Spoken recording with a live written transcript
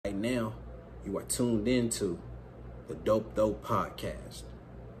now, you are tuned into the Dope Dope Podcast.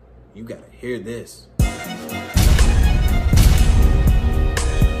 You gotta hear this.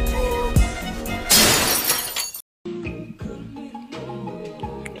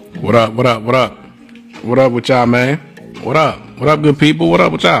 What up, what up, what up? What up with y'all, man? What up? What up, good people? What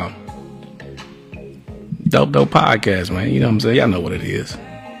up with y'all? Dope Dope Podcast, man. You know what I'm saying? Y'all know what it is.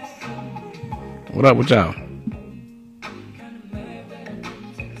 What up with y'all?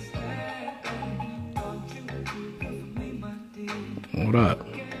 What up?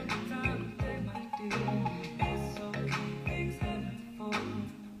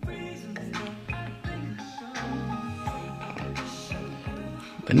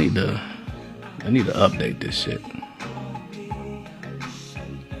 They need to update this shit.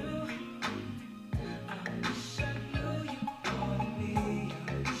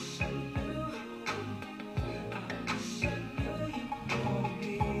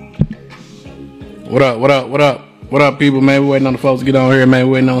 What up, what up, what up? What up, people, man? We waiting on the folks to get on here, man.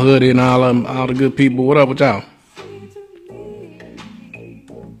 We waiting on Hoodie and all the good people. What up with y'all?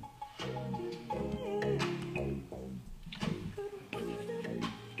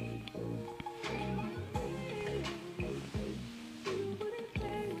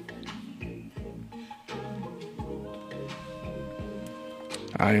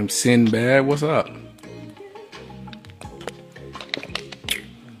 I am Cynbadd. What's up?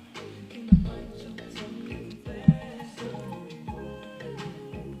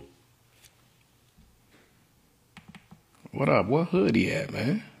 What up? What Hoodie at,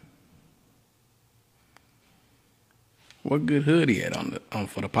 man? What good Hoodie at on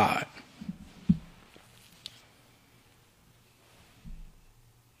for the pod?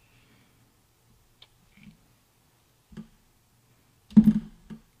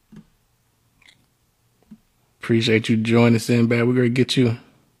 Appreciate you joining us, Cynbadd. We're gonna get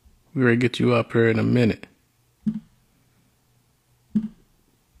you up here in a minute. Let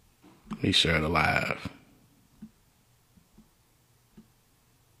me share the live.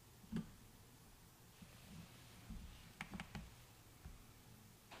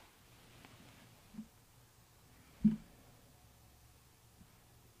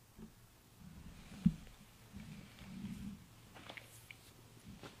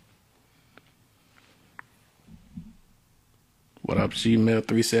 What up, Gmail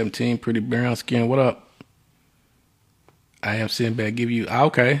 317, pretty brown skin. What up? I am Cynbadd. Give you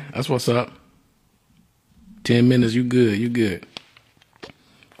okay. That's what's up. 10 minutes, you good, you good.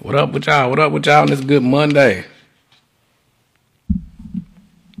 What up with y'all? What up with y'all on this good Monday?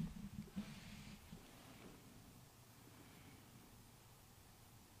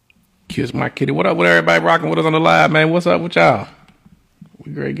 Kiss my kitty. What up with everybody rocking with us on the live, man? What's up with y'all?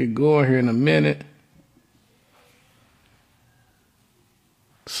 We gonna get going here in a minute.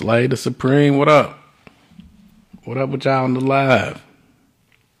 Slay the Supreme, what up? What up with y'all on the live?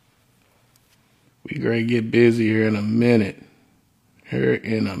 We gonna get busy here in a minute. Here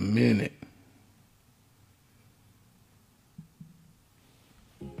in a minute.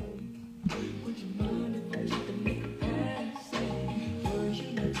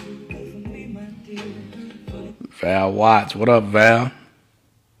 Val Watts, what up, Val?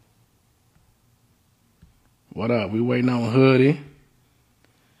 What up? We waiting on Hoodie.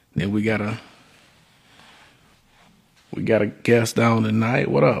 Then we got a guest on tonight.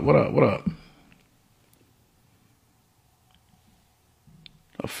 What up? What up? What up?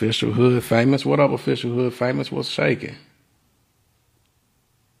 Official Hood Famous. What up, Official Hood Famous? What's shaking?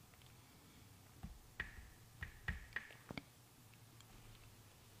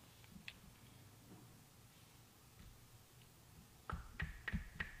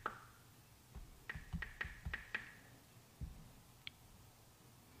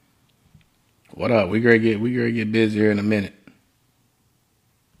 What up? We gonna get busy here in a minute.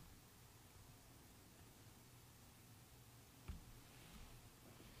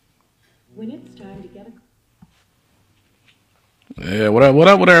 When it's time to get Yeah, what up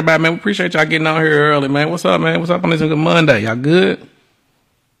with everybody, man? We appreciate y'all getting out here early, man. What's up, man? What's up on this good Monday? Y'all good?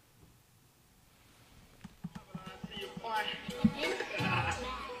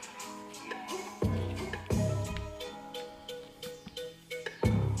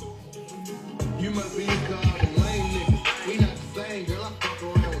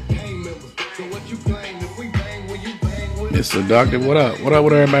 It's seductive. What up? What up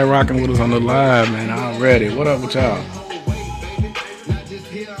with everybody rocking with us on the live, man? Already. What up with y'all?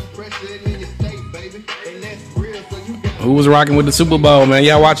 Who was rocking with the Super Bowl, man?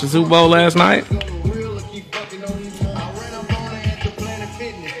 Y'all watch the Super Bowl last night?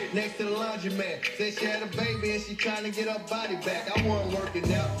 Said she had a baby and she trying to get her body back. I wasn't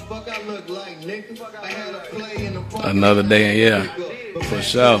working out. Another day, yeah, for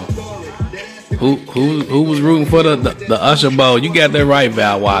sure. Who was rooting for the Usher Bowl? You got that right,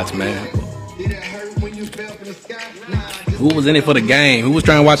 Val Watts, man. Who was in it for the game? Who was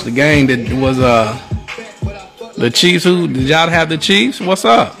trying to watch the game? That was the Chiefs. Who did y'all have the Chiefs? What's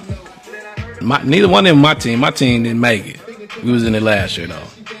up? Neither one of them my team. My team didn't make it. We was in it last year though.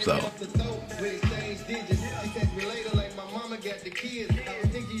 So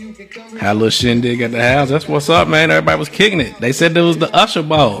had a little shindig at the house. That's what's up, man. Everybody was kicking it. They said it was the Usher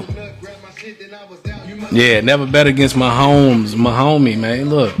Bowl. Yeah, never bet against Mahomes, my homie, man.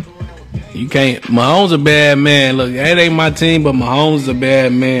 Look, you can't. Mahomes a bad man. Look, that ain't my team, but Mahomes is a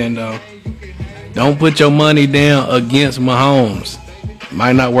bad man, though. Don't put your money down against Mahomes.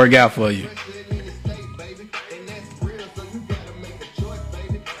 Might not work out for you.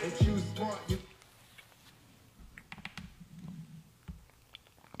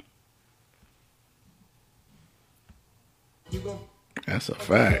 That's a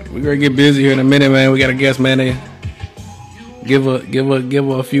fact. We're gonna get busy here in a minute, man. We got a guest, man. Give her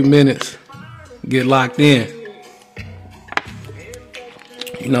a few minutes. Get locked in.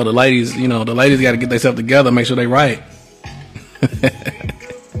 The ladies got to get themselves together, make sure they right.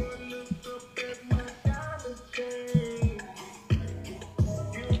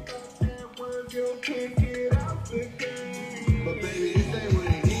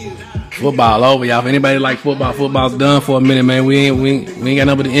 Football over, y'all. If anybody like football, football's done for a minute, man. We ain't got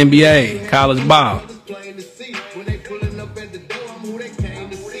nothing but the NBA, college ball.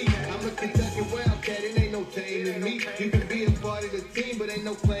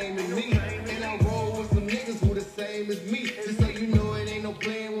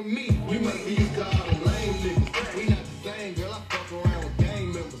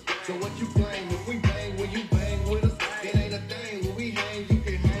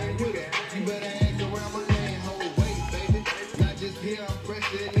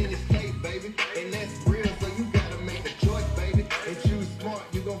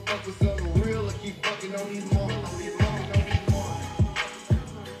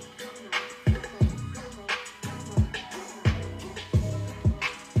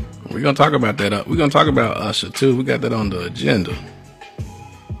 We're going to talk about that. We're going to talk about Usher, too. We got that on the agenda.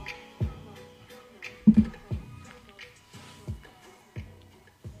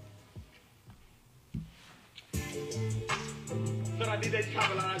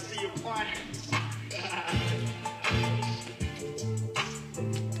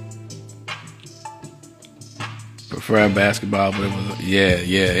 Prefer basketball, but it was,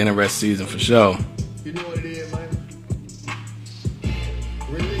 interesting season for sure. You know what it is, man.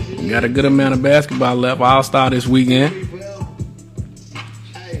 We got a good amount of basketball left. All-Star this weekend.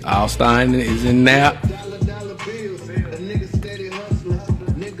 All-Star is in Nap.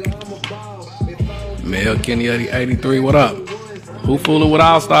 Mel Kenny 83, what up? Who fooling with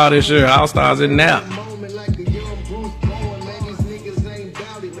All-Star this year? All-Star's in Nap.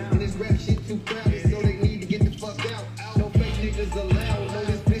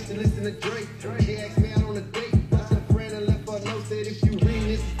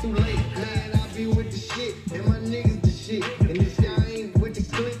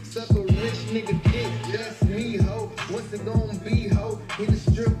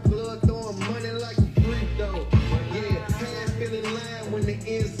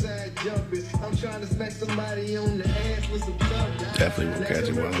 Definitely will catch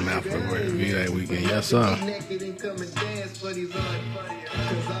it while I'm out for the review that weekend. Yes, sir.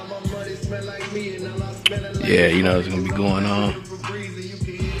 Yeah, it's going to be going on.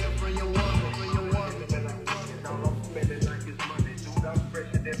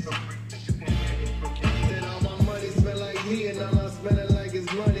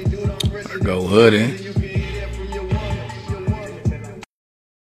 Go hoodie.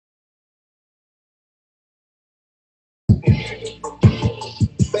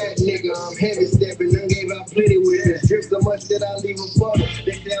 Nigga, I'm heavy stepping, I gave out plenty with it. Drip so much that I leave a funnel.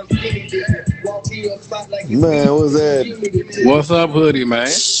 They down skinny dipping. Walk to your spot like man, what's that? What's up, hoodie, man?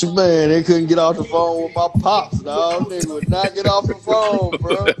 Man, they couldn't get off the phone with my pops, dog. They would not get off the phone,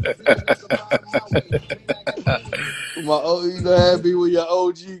 bro. Had me with your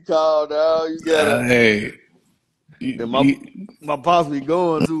OG call, dog. You gotta. Hey. My pops be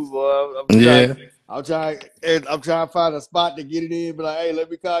going too, boy. I'm trying to find a spot to get it in, but like, hey,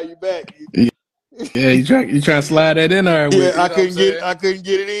 let me call you back. Yeah, you try to slide that in there. Yeah, I couldn't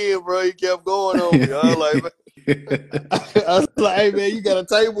get it in, bro. He kept going on me. I was like, I was like, hey man, you got a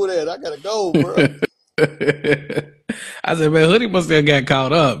table there. I gotta go, bro. I said, man, hoodie must have got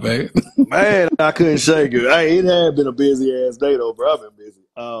caught up, man. Man, I couldn't shake it. Hey, it had been a busy ass day though, bro. I've been busy.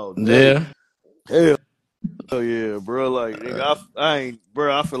 all day. Yeah. Hell yeah, bro. Like, nigga, I ain't,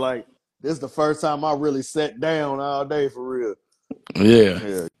 bro. I feel like this is the first time I really sat down all day for real. Yeah.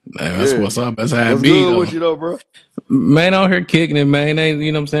 Yeah, Man, that's yeah. what's up. That's how it What's be, good though. with you though, bro? Man, on here kicking it, man. Ain't,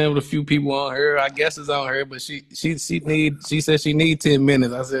 you know what I'm saying? With a few people on her. I guess it's on her, but she said she need 10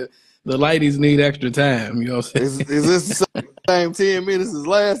 minutes. I said the ladies need extra time. You know what I'm saying? Is this the same 10 minutes as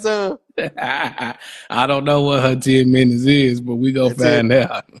last time? I don't know what her 10 minutes is, but we gonna Yeah, 10 find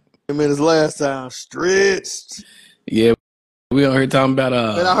out. minutes last time stretched. Yeah, we on here talking about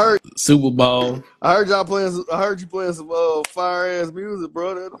Man, Super Bowl. I heard you playing some fire ass music,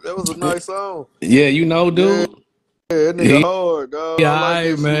 bro. That was a nice song. Yeah, you know, Yeah, dude. that nigga hard, dog. He I like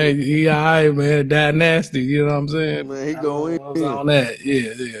alright, that man. shit. He alright, man. That nasty. You know what I'm saying? Man, he I don't go know what's in. on that.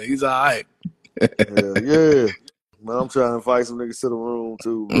 Yeah. He's alright. Hell yeah. Man, I'm trying to invite some niggas to the room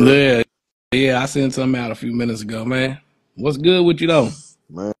too, bro. Yeah. I sent something out a few minutes ago, man. What's good with you though?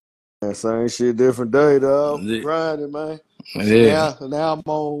 Man, same shit, different day, dog. Yeah. Grinding, man. Yeah. Now I'm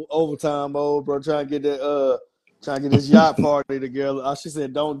on overtime mode, bro. Trying to get this yacht party together. She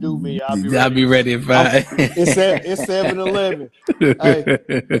said, "Don't do me. I'll be I'll ready." be ready at 5. It's 7-11. Hey,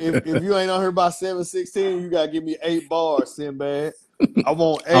 if you ain't on here by 7:16, you gotta give me 8 bars, Cynbadd. I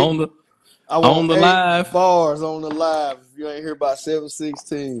want on the 8 live. bars on the live. If you ain't here by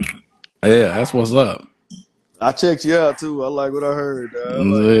 7:16, Yeah, that's what's up. I checked you out too. I like what I heard.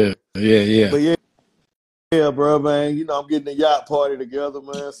 Yeah. But yeah, bro, man. You know I'm getting the yacht party together,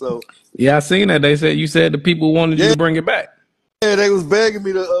 man. So Yeah, I seen that. You said the people wanted you yeah. to bring it back. Yeah, they was begging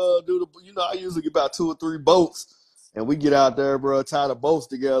me to do the. You know, I usually get about 2 or 3 boats, and we get out there, bro, tie the boats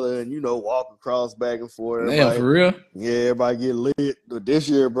together, and walk across back and forth. Damn, for real? Yeah, everybody get lit. But this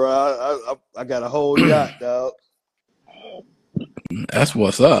year, bro, I got a whole yacht, dog. That's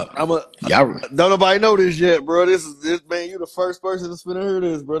what's up. Don't nobody know this yet, bro. This man. You the first person that's finna hear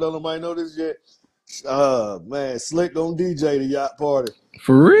this, bro. Don't nobody know this yet. Man, Slick gonna DJ the yacht party.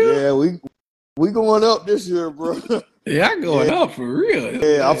 For real? Yeah, we going up this year, bro. Yeah, I going up for real.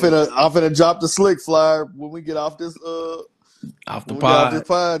 Yeah, I'm finna drop the Slick flyer when we get off this off the when we get off pod. this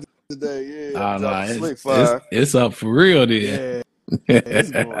pod today. Yeah, drop the Slick flyer. It's up for real then. Yeah,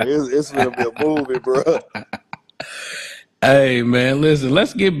 it's gonna be a movie, bro. Hey man, listen,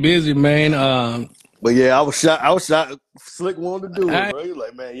 let's get busy, man. But yeah, I was shot. Slick wanted to do it, bro. He was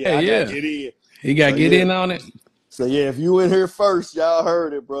like, man, I gotta get in. He gotta get in on it. So yeah, if you in here first, y'all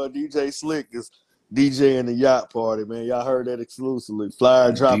heard it, bro. DJ Slick is DJing the yacht party, man. Y'all heard that exclusively.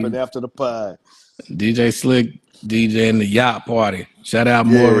 Flyer dropping after the pod. DJ Slick DJing the yacht party. Shout out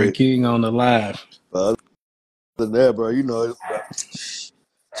Maury King on the live. Other than that, bro,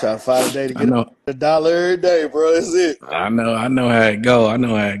 try to find a day to get $1 every day, bro. That's it. I know how it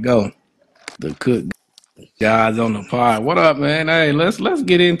go. The cook guys on the pod. What up, man? Hey, let's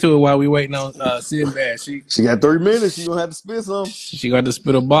get into it while we waiting on Cynbadd. She got 3 minutes. She gonna have to spit some. She got to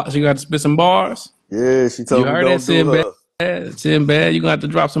spit some bars. Yeah, she told me don't do her. Cynbadd, you gonna have to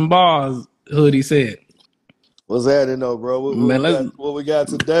drop some bars. Hoodie said. What's happening though, bro? What we got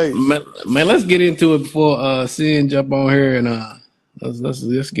today? Man, let's get into it before Cyn jump on here and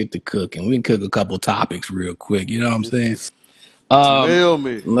let's get to cooking. We can cook a couple topics real quick. You know what I'm saying? Smell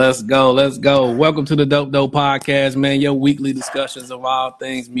me. Let's go. Welcome to the Dope Podcast, man. Your weekly discussions of all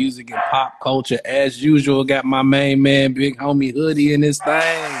things music and pop culture. As usual, got my main man, Big Homie Hoodie in this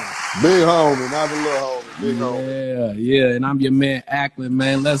thing. Big homie, not the little homie. Big homie. Yeah. And I'm your man, Ackland,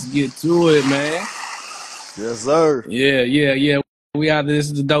 man. Let's get to it, man. Yes, sir. Yeah. We out. This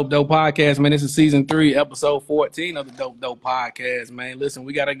is the Dope Podcast, man. This is season 3, episode 14 of the Dope Podcast, man. Listen,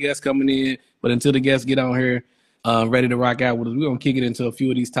 we got a guest coming in, but until the guests get on here, ready to rock out with us, we're gonna kick it into a few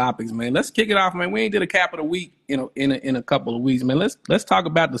of these topics, man. Let's kick it off, man. We ain't did a cap of the week, in a couple of weeks, man. Let's talk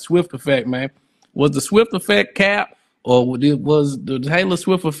about the Swift effect, man. Was the Swift effect cap, or was the Taylor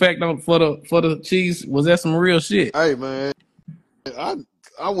Swift effect for the Chiefs? Was that some real shit? Hey, man,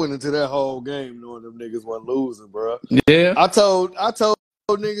 I went into that whole game knowing them niggas weren't losing, bro. Yeah. I told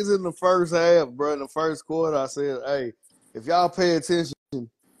niggas in the first half, bro, in the first quarter, I said, hey, if y'all pay attention,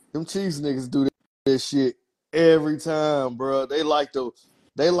 them Chiefs niggas do this shit every time, bro. They like to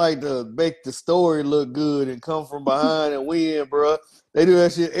make the story look good and come from behind and win, bro. They do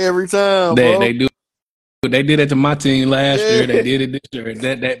that shit every time, bro. They do. They did it to my team last year. They did it this year.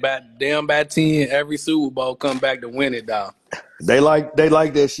 That by 10 every Super Bowl come back to win it, dog. They like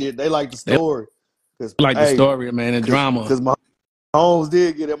that shit. They like the story. The story, man, the drama. Because Mahomes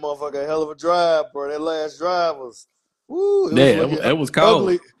did get that motherfucker a hell of a drive, bro. That last drive was, it was cold.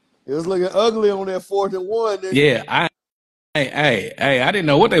 Ugly. It was looking ugly on that 4th and 1. Nigga. Yeah, I didn't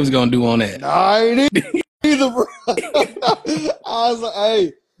know what they was gonna do on that. Nah, I ain't either, bro. I was like,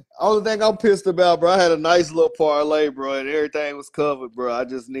 hey, only thing I'm pissed about, bro, I had a nice little parlay, bro, and everything was covered, bro. I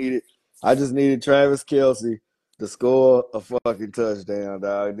just needed Travis Kelce to score a fucking touchdown,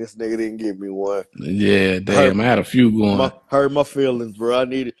 dog. This nigga didn't give me one. Yeah, damn. I had a few going. Hurt my feelings, bro. I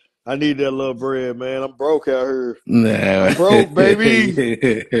need that little bread, man. I'm broke out here. Nah. I'm broke,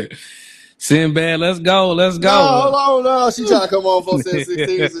 baby. Cynbadd, let's go. Let's No, go. hold on, no. She trying to come on for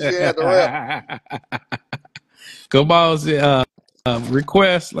 16, so she had to rap. Come on,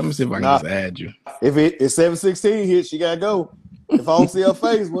 request. Let me see if I can Nah, just add you. if it's 7:16 hit, she gotta go. If I don't see her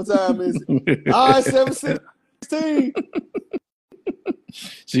face, what time is it? All right, 7:16.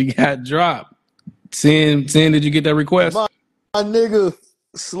 She got dropped. Sin, did you get that request? My nigga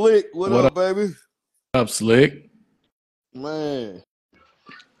Slick, what up, baby? Up, Slick? Man,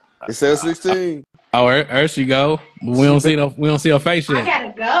 it's 7:16. Oh, there she go. But we don't see her face yet. I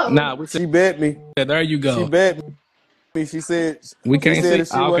gotta go. Nah, She bet me. there you go. She bet me. She said We can't see. if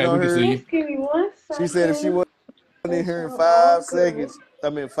she wasn't on here. Just give me 1 second. She said if she wasn't in here in 5 seconds,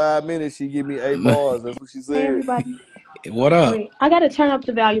 5 minutes, she give me 8 bars. That's what she said. Hey, everybody. What up? Wait, I gotta turn up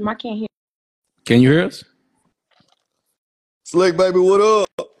the volume. I can't hear. Can you hear us? Slick, baby, what up?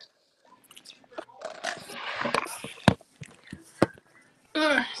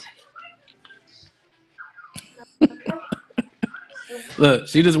 Look,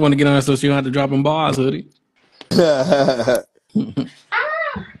 she just want to get on so she don't have to drop them bars, hoodie. I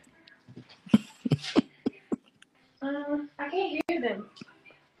can't hear them.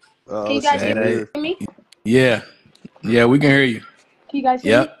 Can you guys hear me? Yeah, we can hear you. Can you guys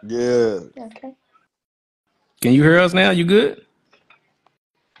hear me? Yeah. Okay. Can you hear us now? You good?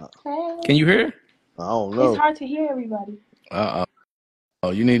 Hey. Can you hear? I don't know. It's hard to hear everybody. Oh,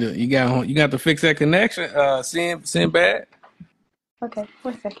 you got to fix that connection. Cynbadd. Okay,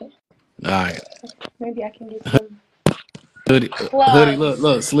 1 second. All right. Maybe I can get some. Hoodie,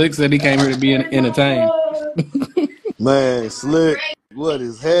 look. Slick said he came here to be entertained. Man, Slick, what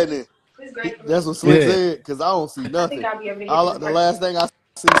is happening? That's what Slick said, because I don't see nothing. The last thing I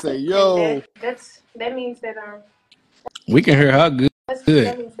see say, yo. That means that we can hear her good.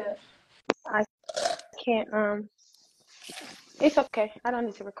 That means that I can't it's okay. I don't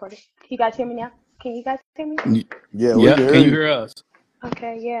need to record it. Can you guys hear me now? Can you guys hear me? Yeah, we can hear you. You hear us?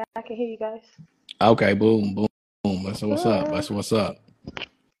 Okay, yeah, I can hear you guys. Okay, boom. That's what's up.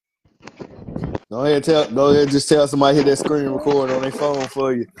 Go ahead, just tell somebody hit that screen record on their phone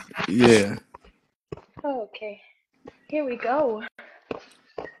for you. Yeah. Okay. Here we go.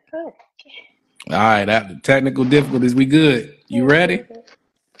 Okay. All right, after technical difficulties, we good. You ready?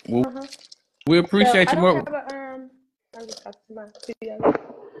 Well, we appreciate you more. I'm just talking to my video.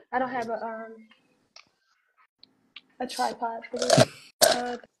 I don't have a tripod for this.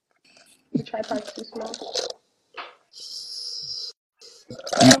 The tripod's too small.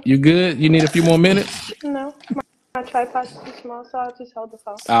 You good? You need a few more minutes? No, my tripod's too small, so I'll just hold the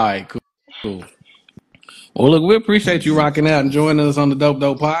phone. All right, cool. Well, look, we appreciate you rocking out and joining us on the Dope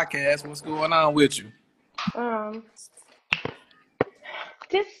Podcast. What's going on with you?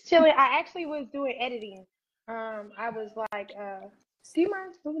 Just chilling. I actually was doing editing. I was like, do you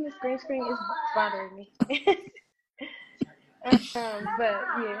mind moving this green screen? It's bothering me. But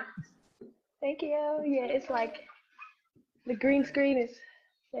yeah. Thank you. Yeah, it's like the green screen is.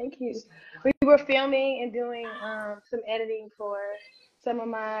 Thank you. We were filming and doing some editing for some of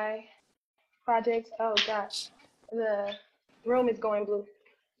my projects. Oh gosh, the room is going blue.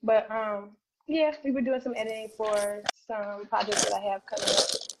 But yeah, we were doing some editing for some projects that I have coming up.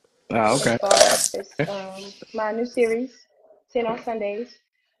 Oh, okay. As far as my new series, 10 on Sundays.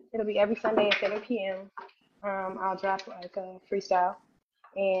 It'll be every Sunday at 7 p.m. I'll drop like a freestyle,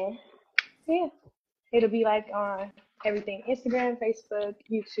 and yeah, it'll be like on everything: Instagram, Facebook,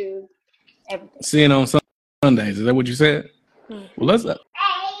 YouTube, everything. Seeing on Sundays. Is that what you said? Mm-hmm. Well,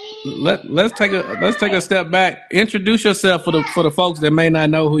 let's take a step back. Introduce yourself for the folks that may not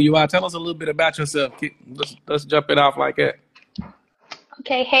know who you are. Tell us a little bit about yourself. Let's jump it off like that.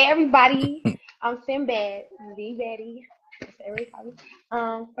 Okay, hey everybody. I'm Cynbadd, the Baddie. Or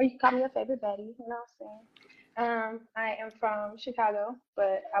you can call me your favorite Baddie. You know what I'm saying? I am from Chicago,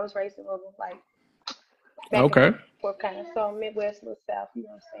 but I was raised in Louisville, like back and forth kind of. So Midwest, a little South. You know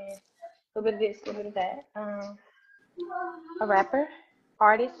what I'm saying? A little bit of this, a little bit of that. A rapper,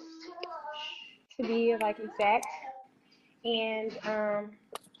 artist, to be like exact, and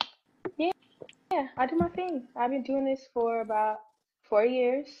yeah, I do my thing. I've been doing this for about 4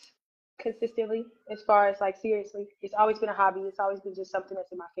 years consistently. As far as like seriously, it's always been a hobby. It's always been just something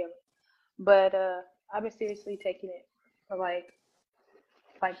that's in my family. But I've been seriously taking it for like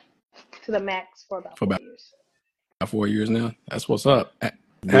to the max for about 4 years. years. 4 years now. That's what's up. How,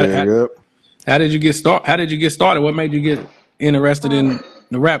 Yeah, how, yep. how did you get started? How did you get started? What made you get interested in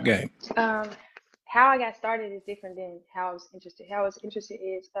the rap game? How I got started is different than how I was interested. How I was interested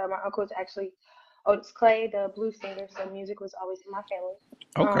is my uncle is actually Otis Clay, the blues singer, so music was always in my family.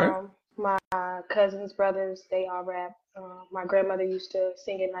 Okay. My cousins, brothers, they all rap. My grandmother used to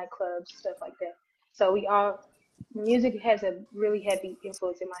sing in nightclubs, stuff like that. So music has a really heavy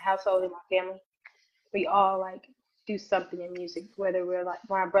influence in my household, in my family. We all like do something in music, whether we're like,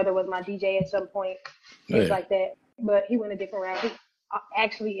 my brother was my DJ at some point, things Yeah. like that. But he went a different route. He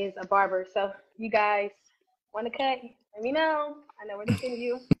actually is a barber. So you guys want to cut? Let me know. I know where to send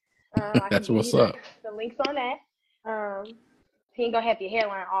you. I can That's give what's you up. the links on that. He ain't gonna have your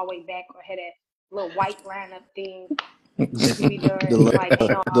hairline all the way back or have that little white line up thing. He can be The doing like,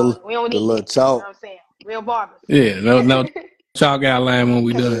 ain't no, we don't the need that. little You know chalk. what I'm saying? Real barbers. Yeah. No chalk outline when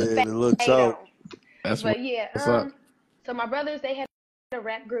we Cut done. Yeah, the little fade chalk. on. That's But yeah, what's up. so my brothers, they had a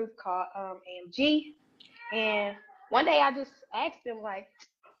rap group called AMG, and one day I just asked them like,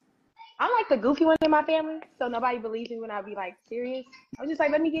 I'm like the goofy one in my family, so nobody believes me when I be like serious. I was just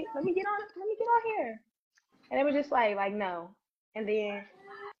like, let me get on here, and they were just like no, and then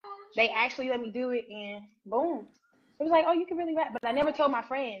they actually let me do it, and boom, it was like, oh, you can really rap. But I never told my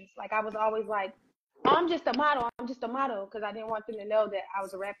friends. Like I was always like, oh, I'm just a model, because I didn't want them to know that I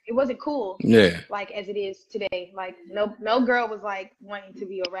was a rapper. It wasn't cool, Yeah. like as it is today. Like no girl was like wanting to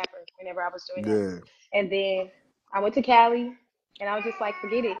be a rapper whenever I was doing that. Yeah. And then I went to Cali, and I was just like,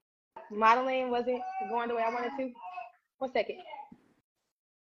 forget it. Modeling wasn't going the way I wanted to. 1 second.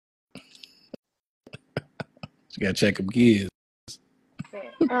 You gotta check them kids.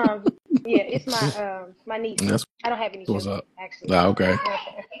 Yeah, it's my niece. That's I don't have any what's children up. actually. Ah, okay.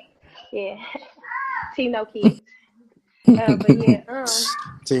 Yeah, team no kids. But yeah,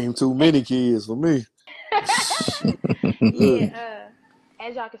 Team too many kids for me. yeah. Look,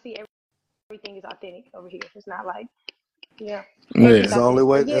 As y'all can see, everything is authentic over here. It's not like, yeah, everything's that's the Yeah. only authentic.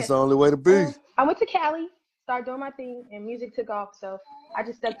 way. But That's yeah, the only way to be. I went to Cali, started doing my thing, and music took off. So I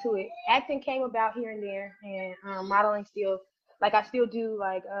just stuck to it. Acting came about here and there, and modeling still. Like I still do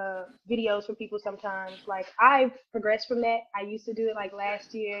like videos for people sometimes. Like I've progressed from that. I used to do it like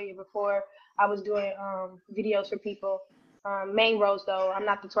last year before. I was doing videos for people. Main roles though. I'm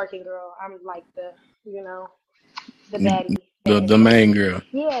not the twerking girl. I'm like the baddie, The baddie. main girl.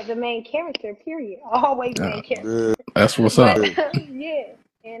 Yeah, the main character. Period. Always main character. Yeah. That's what's But up. yeah,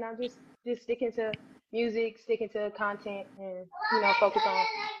 and I'm just sticking to music, sticking to content, and focus on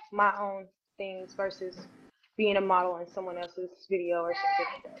my own things versus being a model in someone else's video or something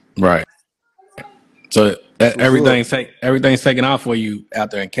like Right. So That's what's up. everything's taken off for you out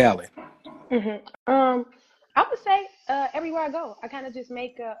there in Cali. that. I would say everywhere I go, I kind of just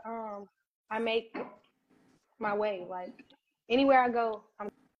I make my way. Like anywhere I go, I'm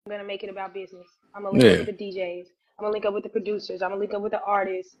gonna make it about business. I'm gonna link up Yeah. with the DJs. I'm gonna link up with the producers. I'm gonna link up with the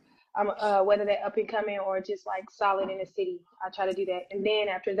artists. I'm whether they're up and coming or just like solid in the city. I try to do that, and then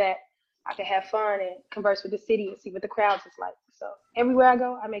after that, I can have fun and converse with the city and see what the crowds is like. So everywhere I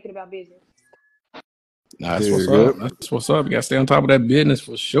go, I make it about business. Nah, that's what's Yeah, up. yep. That's what's up. You gotta stay on top of that business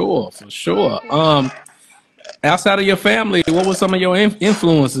for sure. For sure. Hmm. Outside of your family, what were some of your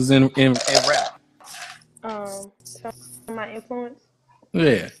influences in rap? Some of my influence.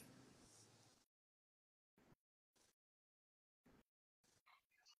 Yeah.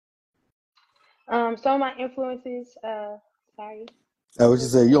 Some of my influences. Sorry, Hey, what you one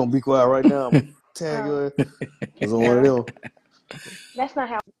say? You second. don't be quiet right now. I'm tag Um, your was on one no, of that's not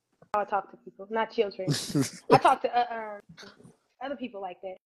how I talk to people. Not children. them. I talk to other people like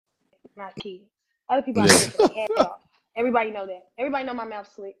that, not kids. Other people I can Yeah. rip their head off. Everybody know that. Everybody know my mouth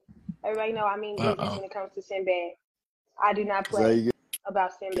slick. Everybody know I mean business Uh-oh. when it comes to Cynbadd. I do not That's how play you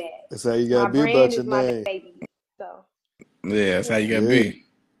about Cynbadd. that's how you My gotta be brand about your is my name. baby. So Yeah, that's how yeah. you gotta Yeah. be.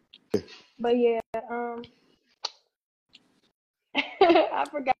 But yeah, I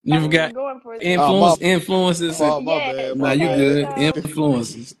forgot You've where we were got going for a second. Oh, my influences and fault, my Yes. bad, nah, my you Okay. bad. good. So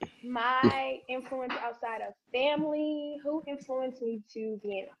Influences. my influence outside of family, who influenced me to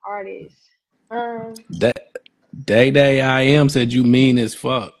be an artist? Um, That Day I am said you mean as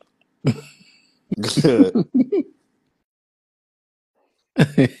fuck. Day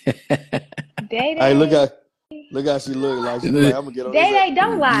Hey, Day. look how she look like. She look like I'm gonna get on this. Day Day,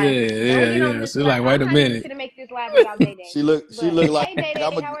 don't lie. Don't get on Yeah. this She's live. like, wait I'm a not even minute. gonna make this live about Day Day. She But look like hey, Day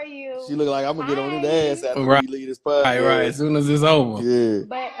I'm Day, a, how are you? she look like I'm gonna get on his ass Hi. after Right, we leave this right. podcast. As soon as it's over. Yeah.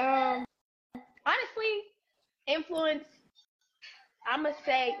 But honestly, influence. I'ma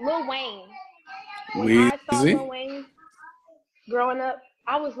say Lil Wayne. When I saw Weezy. Lil Wayne growing up,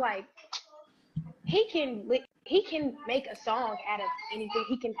 I was like, he can make a song out of anything.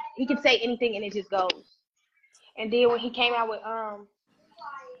 He can say anything and it just goes. And then when he came out with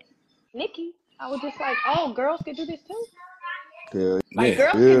Nicki, I was just like, oh, girls could do this too. Yeah. Like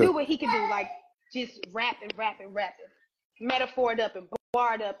girls can do what he can do, like just rapping, metaphored up and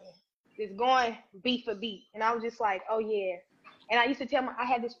barred up and just going beat for beat. And I was just like, oh yeah. And I used to tell I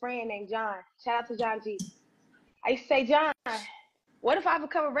had this friend named John. Shout out to John G. I used to say, John, what if I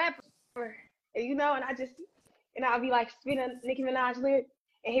become a rapper? And and I'd be like spinning a Nicki Minaj lyric,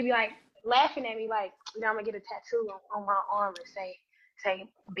 and he'd be like laughing at me, like, I'm gonna get a tattoo on my arm and say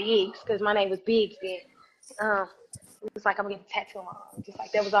Biggs, because my name was Biggs then. It's like I'm gonna get a tattoo on my arm. Just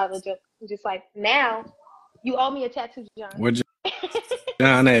like that was all the joke. Just like now, you owe me a tattoo, John. Where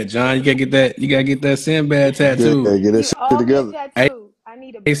John at? John, you gotta get that Cynbadd tattoo. Yeah, get that shit together. Me a tattoo. I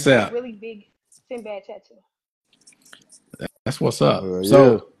need a really big Cynbadd tattoo. That's what's up.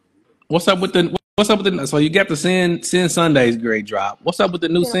 So, what's up with the? So you got the Sin Sunday's great drop. What's up with the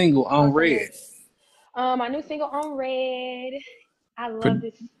new single on Red? My new single on Red. I love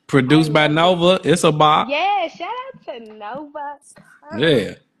this. Produced by Nova. It's a bop. Yeah, shout out to Nova.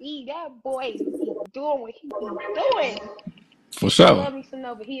 Yeah. That boy is doing what he's doing. For sure. I love me some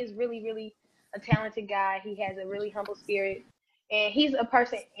Nova. He is really, really a talented guy. He has a really humble spirit. And he's a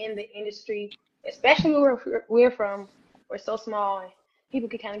person in the industry, especially where we're from. We're so small and people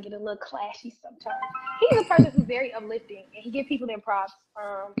can kind of get a little clashy sometimes. He's a person who's very uplifting and he gives people their props.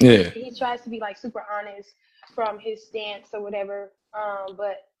 He tries to be like super honest from his stance or whatever.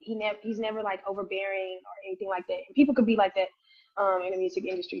 But he's never like overbearing or anything like that. And people could be like that in the music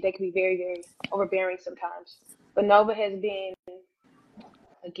industry. They can be very, very overbearing sometimes. But Nova has been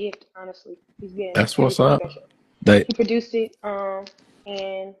a gift, honestly. He's been That's what's up. He produced it,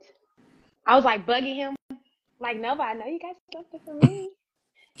 and I was like bugging him, like, Nova, I know you got something for me.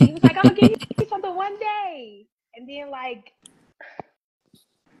 He was like, I'm gonna give you something one day, and then like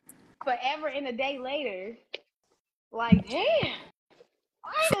forever and a day later, like, damn,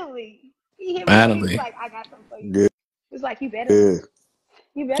 finally, he hit me. He was like, I got something for you. It was like, you better.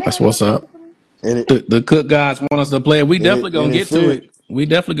 That's what's up. And the Cook Guys want us to play it. We definitely gonna get to it. We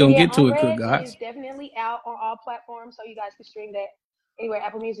definitely gonna get to it, Cook Guys. It's definitely out on all platforms, so you guys can stream that anywhere: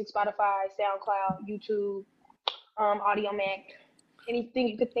 Apple Music, Spotify, SoundCloud, YouTube, Audio Mac, anything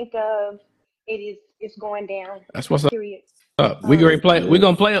you could think of. It's going down. That's what's up. We're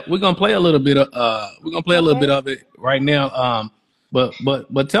gonna play a little bit of it right now. But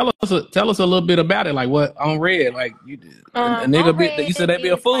tell us a little bit about it. Like what on Red? Like you a nigga bit. You said they'd be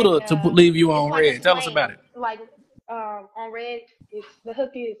a fool to leave you on Red. Like tell us about it. Like on Red, the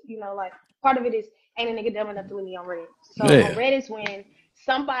hook is like part of it is ain't a nigga dumb enough to leave me on Red. So on Red is when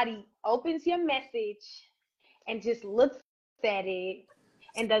somebody opens your message and just looks at it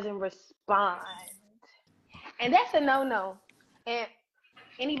and doesn't respond, and that's a no. And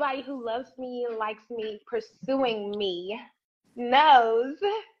anybody who loves me, likes me, pursuing me knows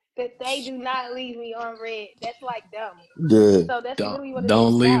that they do not leave me on Red. That's like dumb. Yeah. So that's really what it is.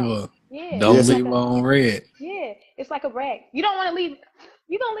 Don't leave her. Yeah. Don't leave her on Red. Yeah. It's like a brag. You don't want to leave.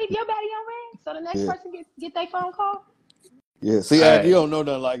 You don't leave your baddie on Red, so the next person get their phone call. Yeah, see, you don't know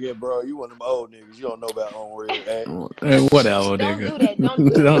nothing like that, bro. You one of them old niggas. You don't know about on Red. Hey, whatever, nigga. Don't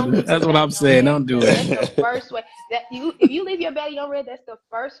do that. That's what I'm saying. Don't do it. That's the first way. If you leave your baddie on Red, that's the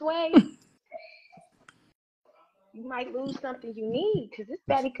first way. You might lose something you need because this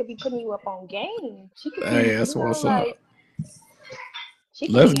baddie could be putting you up on game. She could be, that's what's up.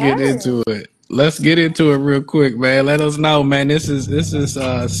 Let's get into it. Let's get into it real quick, man. Let us know, man. This is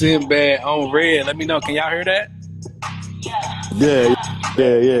Cynbadd on Red. Let me know. Can y'all hear that? Yeah.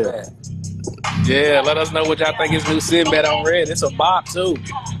 Yeah, let us know what y'all think is new Cynbadd on Red. It's a bop too.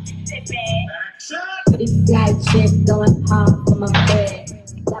 Pretty fly shit going hard from my bed.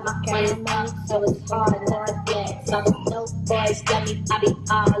 Got my money up, so it's hard not to flex. All the dope boys got me, I be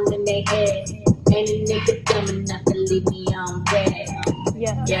all in their head. Ain't a nigga dumb enough to leave me on red.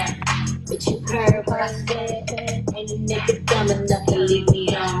 Yeah. But you heard what I said. Ain't a nigga dumb enough to leave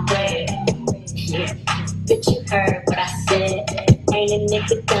me on red. Yeah. But you heard what I said. Ain't a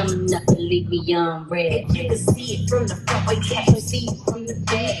nigga dumb enough to leave me on red. You can see it from the front, or you can't see it from the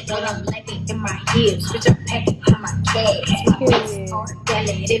back. But I'm lagging in my hips, bitch, I'm packing on my calves. My face on the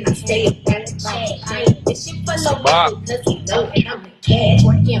belly, then I stay up in the chat. I ain't this shit for no money, cause he know that I'm the cash.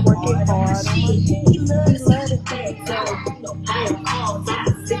 Working hard on my shit. He loves the facts. I don't know how to call, I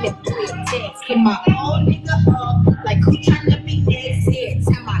can send it through your text. Hit my old nigga up, like who tryna be next?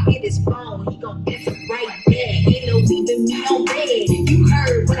 Yeah, time I hit his phone, he gon' answer right back. Ain't no leaving me on red. You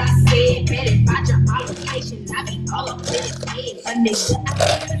heard what I said, better find your allocation. I be all up in his head. A nigga,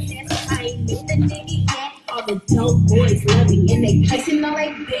 I ain't the nigga.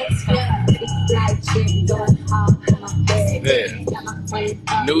 Pretty fly chick going hard on my bed. Yeah. Got my money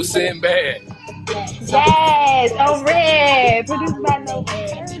up. New Cynbadd. Yes, on red. Produced by No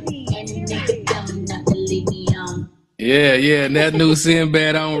And 30. a nigga Period. dumb enough to leave me on. Yeah, that new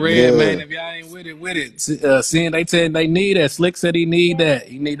Cynbadd on red, man. Yeah. If y'all ain't with it. Cyn, they said they need that. Slick said he need Yes. that.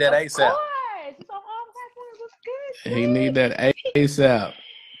 He need that Of ASAP. course. So what's good, He need Slick? that ASAP.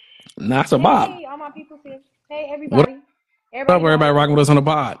 That's a bop. Hey, all my people here. Hey, What everybody. up, Everybody everybody going rocking with us on the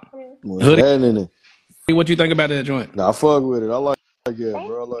pod? come here. What's Hoodie, happening? what you think about that joint? Nah, I fuck with it. I like it, Thank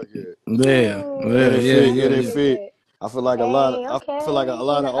bro. I like it. Yeah, And yeah, it you. yeah, I fit. yeah, And it yeah. appreciate fit. that. I feel like a lot. Hey, I feel like a okay.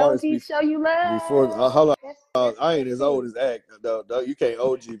 lot And of the artists OG show you before. love. Hold on. That's I ain't as old it. as Act. Though. You can't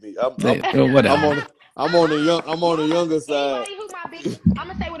OG me. I'm Whatever. on the. I'm on the young. I'm on the younger side. Anybody who my big, I'm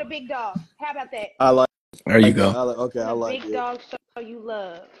gonna say with a big dog. How about that? I like There you that. go. Okay. When I a like big it. dog show you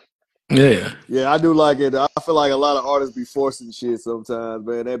love. Yeah. Yeah, I do like it. I feel like a lot of artists be forcing shit sometimes,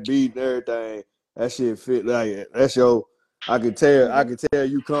 man. That beat and everything, that shit fit like that's your. I can tell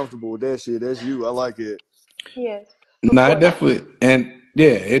you comfortable with that shit. That's you. I like it. Yes, of No, it course. definitely, and yeah,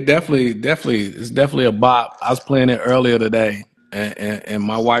 it definitely, it's definitely a bop. I was playing it earlier today, and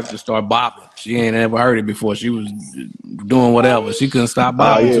my wife just started bopping. She ain't ever heard it before. She was doing whatever. Okay. She couldn't stop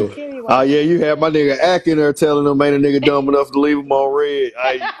Oh bopping Yes, yeah. to period Oh wise. yeah, you had my nigga acting there telling him ain't a nigga dumb enough to leave him on red.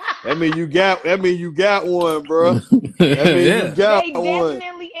 That mean you got one, bro. That mean you it. Yeah, got They one.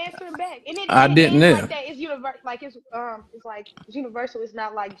 definitely answer back, and I it didn't. is like Yeah, that. It's universal. It's like it's universal. It's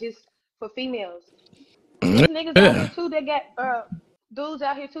not like just for females. It's niggas out here yeah. too that got dudes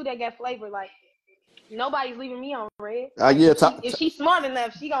out here too that got flavor. Like nobody's leaving me on red. Like Yeah, if she's smart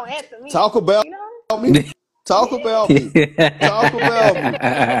enough, she gonna answer me. talk about You know? me. Talk Yeah. about me. Talk about me.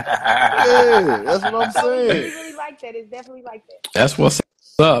 Yeah, that's what I'm So it's saying. really, really like that. It's definitely like that. That's what's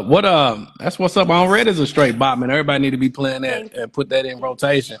up. That's what's up. On Red is a straight bop, man. Everybody need to be playing that Thank you. and put that in Thank you.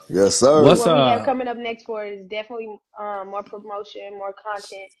 rotation. Yes, And sir. What's what we have coming up next for is definitely more promotion, more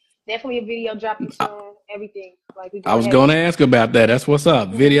content. Definitely a video dropping soon. Everything. Like we're I going was gonna heavy. ask about that. That's what's up.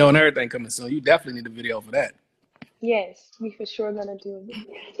 Video Hmm and everything coming soon. You definitely need a video for that. Yes, we for sure gonna do it.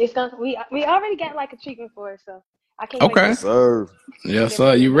 It's gonna we already got like a treatment for it, so I can't wait Okay. Yes, sir. to put Yes,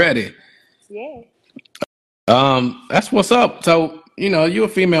 sir. everything You down. ready? Yeah. That's what's up. So, you're a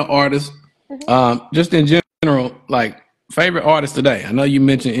female artist. hmm Just in general, like favorite artists today. I know you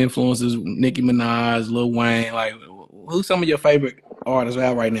mentioned influences, Nicki Minaj, Lil Wayne. Like, who's some of your favorite artists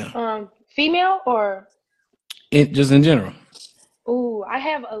out right now? Female or Just in general. ooh, I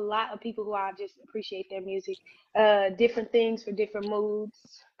have a lot of people who I just appreciate their music. Different things for different moods.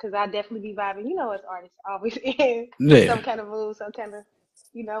 Cause I definitely be vibing. You know, as artists, always in Yeah. some kind of mood, some kind of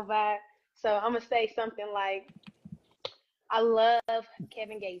vibe. So I'm gonna say something like, I love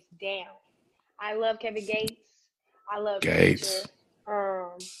Kevin Gates. Damn, I love Kevin Gates. I love Gates. Future.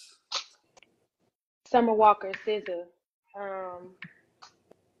 Um, Summer Walker, SZA. Um,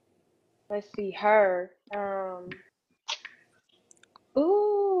 let's see her.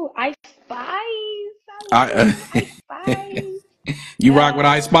 Ooh, Ice Spice. I love me I, some Ice Spice. you rock with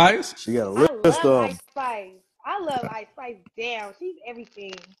Ice Uh, Spice? She got I a list love of Ice them. Spice. I love Ice Spice. Damn, she's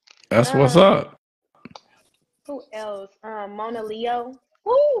everything. That's what's Um, up. who else? Mona Leo.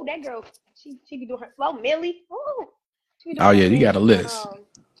 Ooh, that girl. She be doing her slow. Millie. Ooh, she be Oh doing her yeah, you got a thing. list.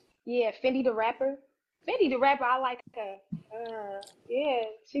 Yeah, Fendi the rapper. Fendi the rapper. I like her. Yeah,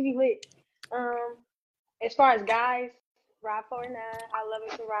 she be lit. Um, as far as guys, Ride 49. I love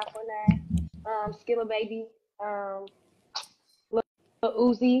it to Ride 49. Skilla Baby. Um, Lil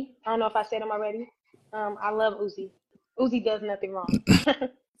Uzi. I don't know if I said him already. I love Uzi. Uzi does nothing wrong.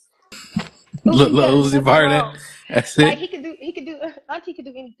 Look, Uzi look, does Uzi nothing Vert. wrong. That's Like it. he could do. Auntie could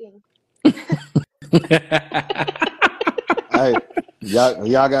do anything. Hey,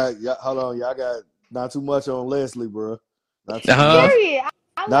 hold on, y'all got not too much on Leslie, bro. Not too Uh-huh. not Period.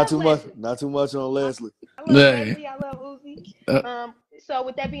 I love Leslie. not too much on I, Leslie. I love Hey, Leslie. I love Uzi. uh, So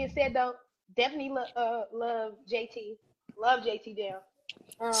with that being said, though, definitely love JT. Love JT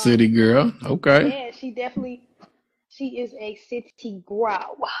down. City girl. Okay. Yeah, she is a city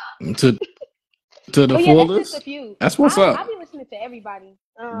girl. To the But yeah, that's just a fullest. few. That's what's I'll up. be listening to everybody.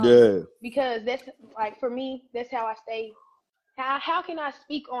 Yeah. Because that's like for me, that's how I stay. How can I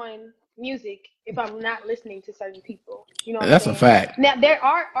speak on music if I'm not listening to certain people? You know what I'm That's a saying? fact. Now there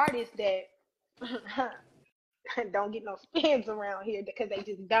are artists that don't get no spins around here because they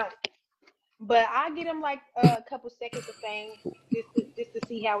just don't. But I get them like a couple seconds of fame just to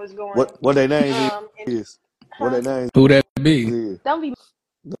see how it's going. What their names And is? What huh? their names Who that be? is? Don't be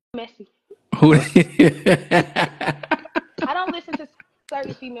messy. Who? I don't listen to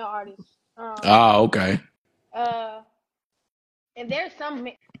certain female artists. Oh, okay. Uh, and there's some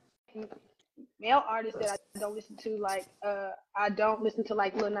male artists that I don't listen to, like I don't listen to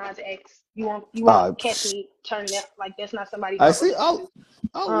like Lil Nas X. You won't catch me turning up. Like that's not somebody who I I would see. listen to.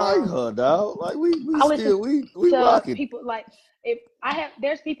 I like her, dog. Like we I listen still we to rocking. people like if I have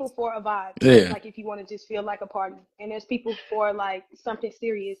there's people for a vibe. Yeah. Like if you want to just feel like a party, and there's people for like something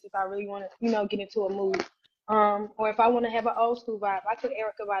serious. If I really want to, get into a mood. Or if I want to have an old school vibe, I could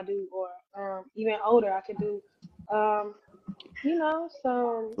Erykah Badu, or even older, I could do some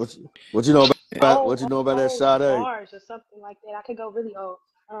What you know about old, what you know about that old Sade? bars or something like that. I could go really old.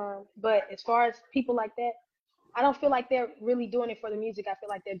 But as far as people like that, I don't feel like they're really doing it for the music. I feel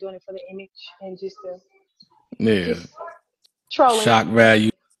like they're doing it for the image and just trolling. Shock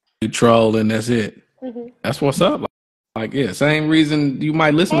value, trolling. That's it. Mm-hmm. That's what's up. Like, yeah, same reason you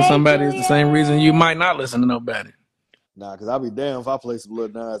might listen to somebody is the same reason you might not listen to nobody. Nah, cause I'll be damned if I play some Lil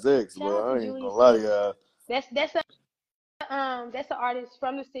Nas X, Shout bro. out I to ain't Julius. gonna lie to y'all. That's an artist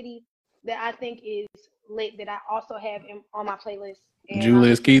from the city that I think is lit that I also have on my playlist.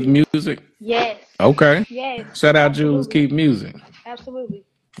 Julius Keith music? Yes. Okay. Yes. Shout out Julius Keith music. Absolutely.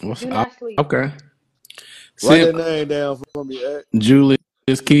 What's Do up? not sleep. Okay. Write that name down for me, X.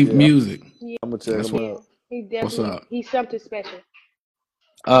 Julius Keith music. Yeah. I'm gonna check him out. What's up? He's something special.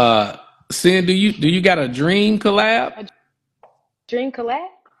 Sin, do you got a dream collab? A dream collab?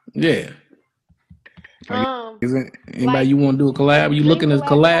 Yeah. Is it anybody you want to do a collab? You looking to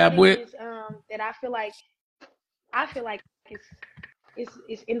collab with? That I feel like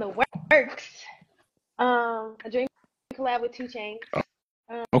it's in the works. A dream collab with 2 Chainz.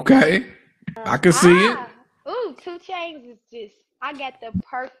 Okay. I can see it. Ooh, 2 Chainz is just I got the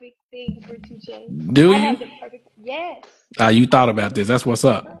perfect thing for 2 Chainz. Do you? Have the perfect yes. You thought about this. That's what's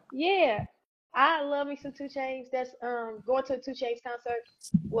up. Yeah. I love me some 2 Chainz. That's going to a 2 Chainz concert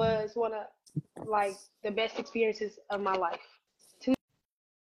was one of like the best experiences of my life. 2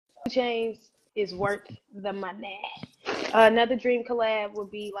 Chainz is worth the money. Another dream collab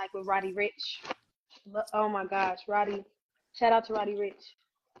would be like with Roddy Ricch. Oh my gosh, Roddy! Shout out to Roddy Ricch.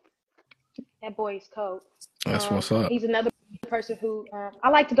 That boy is cold. That's what's up. He's another person who I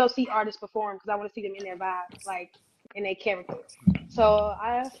like to go see artists perform because I want to see them in their vibe, like in their character. So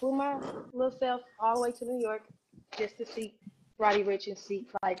I flew my little self all the way to New York just to see Roddy Ricch and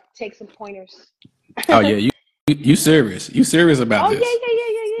take some pointers. Oh yeah, you serious? You serious about this? Oh yeah.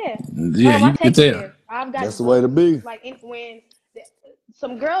 Yeah, you can tell. I've got that's the way to be. Like when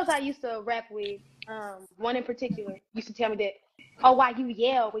some girls I used to rap with, one in particular used to tell me that, oh, why you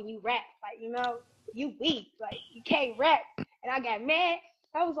yell when you rap? Like, you weak. Like, you can't rap. And I got mad.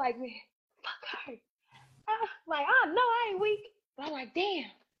 I was like, man, fuck her. I know I ain't weak. But I'm like, damn,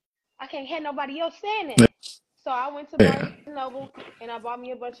 I can't have nobody else saying that. So I went to Barnes & Noble and I bought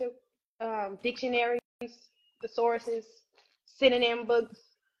me a bunch of dictionaries, thesauruses, synonym books,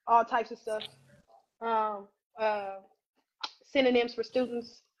 all types of stuff. Synonyms for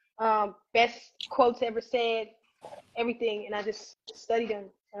students, best quotes ever said, everything, and I just studied them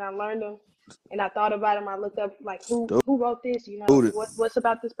and I learned them and I thought about them. I looked up like who wrote this, what's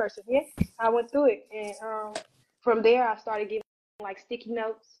about this person. Yeah, I went through it, and from there I started getting like sticky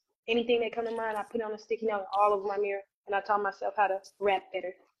notes. Anything that come to mind, I put on a sticky note all over my mirror, and I taught myself how to rap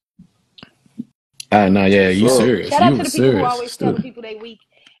better. No, yeah, you serious? Shout out to the people who always tell the people they weak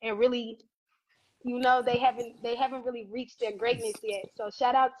and really. They haven't really reached their greatness yet. So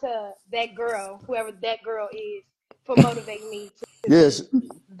shout out to that girl, whoever that girl is, for motivating me to be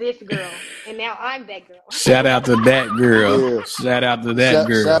this girl. And now I'm that girl. Shout out to that girl. Yeah. Shout out to that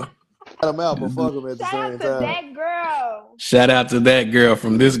girl. Shout them out, but fuck them at the same time. Shout out to that girl. Shout out to that girl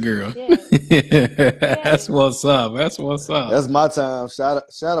from this girl. Yeah. That's what's up. That's what's up. That's my time. Shout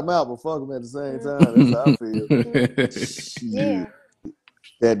them out, but fuck them at the same time. That's how I feel. Yeah.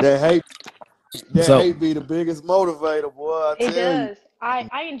 That hate. Hate be the biggest motivator, boy. It does.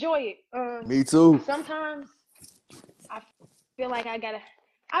 I enjoy it. Me too. Sometimes I feel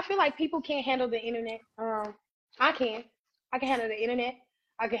like people can't handle the internet. I can handle the internet.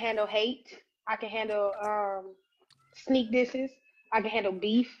 I can handle hate. I can handle sneak disses. I can handle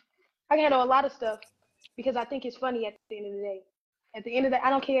beef. I can handle a lot of stuff because I think it's funny at the end of the day. At the end of the day, I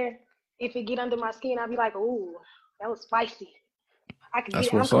don't care if it get under my skin. I'll be like, ooh, that was spicy. I can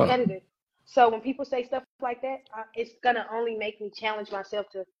get it. I'm competitive. So when people say stuff like that, it's going to only make me challenge myself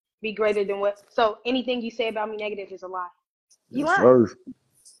to be greater than what. So anything you say about me negative is a lie. You lie.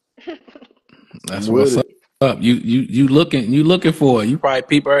 That's what's up. You looking for it. You probably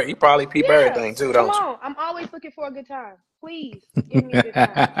peep everything too, don't you? Come on. I'm always looking for a good time. Please give me a good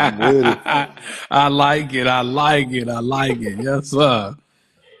time. I like it. Yes, sir.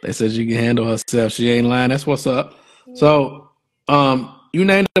 They said she can handle herself. She ain't lying. That's what's up. Yeah. So, You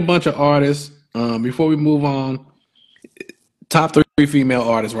named a bunch of artists. Before we move on, top 3 female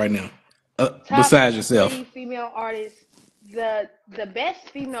artists right now, Top besides yourself. 3 female artists. The best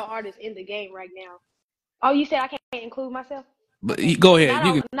female artist in the game right now. Oh, you said I can't include myself? But Okay. go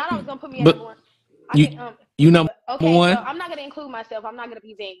ahead. Not I was gonna put me at number But one. I you can you number okay, so one. I'm not gonna include myself. I'm not gonna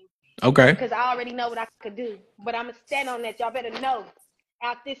be vain. Okay. Because I already know what I could do. But I'm gonna stand on that. Y'all better know.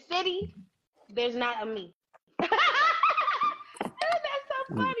 Out this city, there's not a me. That's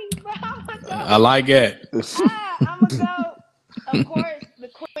so funny, but I'm gonna go. I like it. I'm gonna go. Of course, the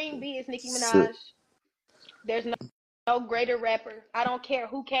queen bee is Nicki Minaj. There's no greater rapper. I don't care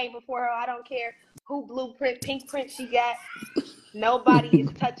who came before her. I don't care who blueprint, pink print she got. Nobody is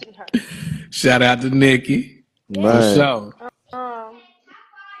touching her. Shout out to Nicki. For sure.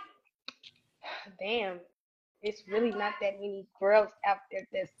 Damn, it's really not that many girls out there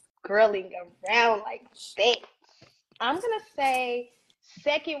that's girling around like that. I'm gonna say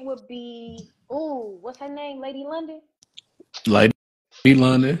second would be what's her name? Lady London. Lady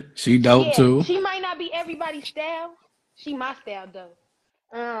London. She dope too. She might not be everybody's style. She my style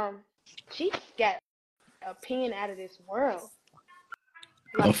though. She got a pen out of this world.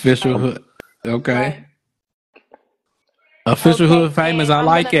 Official hood. Okay. Official hood famous. I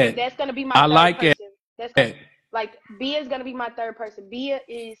like it. That's gonna be my I third like person. it. That's gonna, like Bia's gonna be my third person. Bia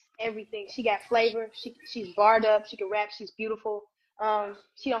is everything. She got flavor. She's barred up. She can rap. She's beautiful.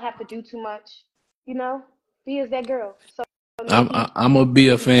 She don't have to do too much. You know, Bia's that girl. So I'm a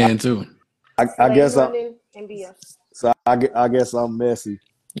Bia fan too. I guess London and Bia. So I guess I'm messy.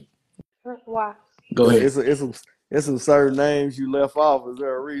 Why? Go ahead. It's some certain names you left off. Is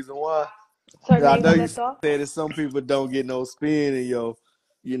there a reason why? Certain I names know I you left off? said that some people don't get no spin in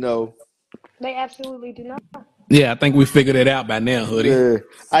you know. They absolutely do not. Yeah, I think we figured it out by now, Hoodie. Yeah.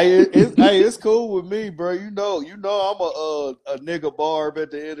 It's cool with me, bro. You know I'm a nigga Barb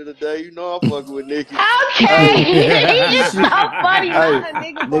at the end of the day. You know I'm fucking with Nicki. Okay. It's so funny, not a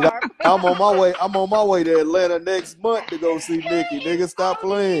nigga Barb. I'm on my way to Atlanta next month to go see Nicki. Nigga, stop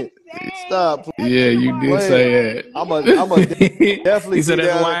playing. Stop playing. Yeah, you did say that. I'm a definitely he said be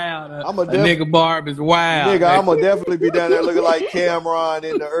that's down wild. there. A nigga Barb is wild. Nigga, I'm gonna definitely be down there looking like Cameron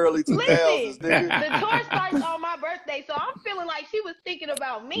in the early 2000s, nigga. The tour starts on my birthday, so I'm feeling like she was thinking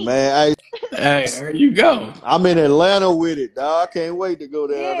about me. Man, hey, there you go. I'm in Atlanta with it, dog. I can't wait to go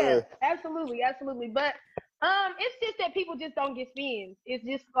down there. Absolutely. But it's just that people just don't get spins. It's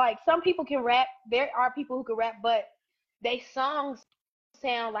just like some people can rap. There are people who can rap, but they songs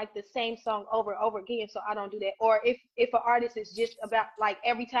sound like the same song over and over again, so I don't do that. Or if an artist is just about like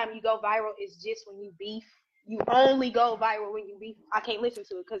every time you go viral is just when you beef, you only go viral when you beef, I can't listen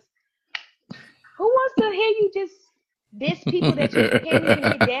to it because who wants to hear you just diss people that you can't even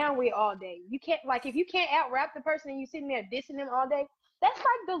get down with all day? You can't, like, if you can't out rap the person and you sitting there dissing them all day, that's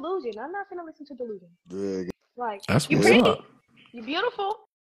like delusion. I'm not gonna listen to delusion. Yeah. Like, that's you're what's pretty, up. you're beautiful.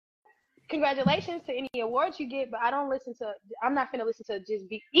 Congratulations to any awards you get, but I'm not gonna listen to just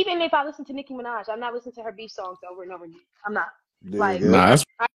beef. Even if I listen to Nicki Minaj, I'm not listening to her beef songs over and over again. I'm not. Like, nah, that's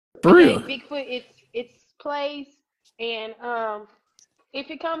for real. Bigfoot, it's plays, and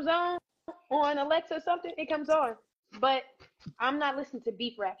if it comes on Alexa or something, it comes on. But I'm not listening to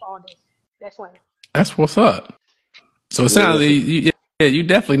beef rap all day. That's lame. That's what's up. So it sounds like you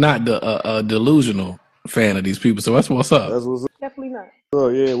definitely not the delusional fan of these people. So that's what's up. That's what's up. Definitely not. Oh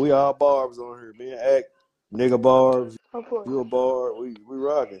yeah, we all Barbs on here. Me and Act, nigga Barbs. Of course. You a Barb. We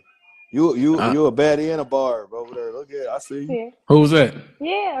rocking. You a Baddie and a Barb over there. Look at it. I see you. Yeah. Who's that?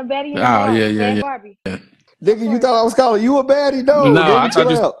 Yeah, a Baddie and a Barb. Yeah. Barbie. Nigga, you thought I was calling you a baddie? No, I nigga, thought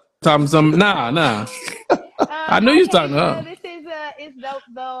you chill out. talking some. Nah. I knew you was talking to her. This is It's Dope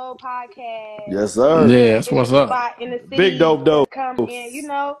Though podcast. Yes, sir. Yeah, that's what's up. In the city, Big Dope Though. Come in, you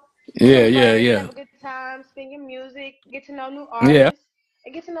know. Yeah. Have a good time, singing music, get to know new artists,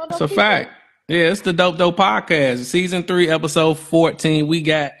 and get to know those people. It's a fact. Yeah, it's the Dope Dope podcast, season 3, episode 14. We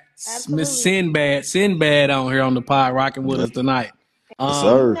got Miss Cynbadd on here on the pod, rocking with us tonight. Yes,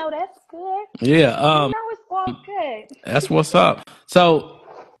 sir. You know that's good. Yeah. You know it's all good. That's what's up. So,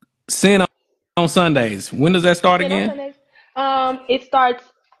 Sin on Sundays. When does that start again? It starts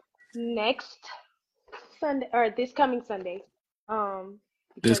next Sunday or this coming Sunday.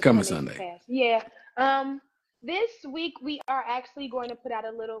 This coming Sunday. Yeah. This week we are actually going to put out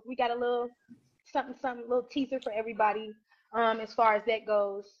a little something, little teaser for everybody. As far as that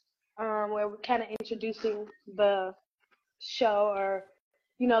goes, where we're kind of introducing the show, or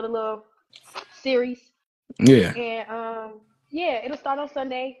the little series. Yeah. And it'll start on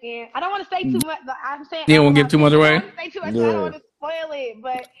Sunday. And I don't want to say too much. I'm saying you don't want to give too much away. I don't want to say too much. I don't want to spoil it.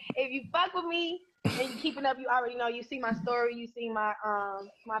 But if you fuck with me, And you keeping up, you already know. You see my story, you see my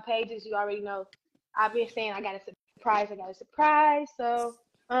my pages, you already know. I've been saying I got a surprise. So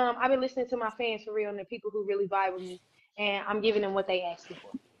I've been listening to my fans for real and the people who really vibe with me, and I'm giving them what they asking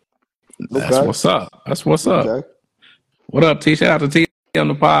for. That's Okay. what's up. That's what's up. Okay. What up, T? Shout out to T on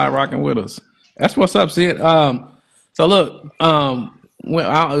the pod rocking with us. That's what's up, Sid. So look,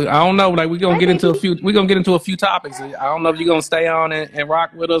 well, I don't know. Like we're gonna Hi, get into a baby. few. We're gonna get into a few topics. I don't know if you're gonna stay on and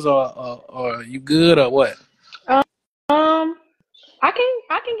rock with us, or you good or what. Um, I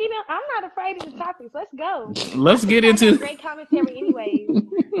can get in. I'm not afraid of the topics. Let's go. I Let's think get y'all got into. great commentary, anyways.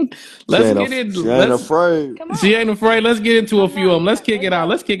 Let's get in. She ain't Let's. afraid. Come She on. ain't afraid. Let's get into a I'm few of not. them. Let's kick Let's it out. go.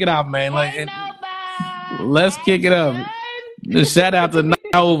 Let's kick it out, man. Like, Hey, Nova. let's kick it up. Action. Shout out to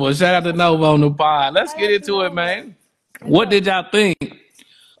Nova. Shout out to Nova on the pod. Let's Shout get out to into it, Nova. man. Let's What go. did y'all think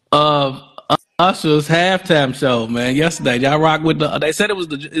of Usher's halftime show, man? Yesterday, y'all rock with the. They said it was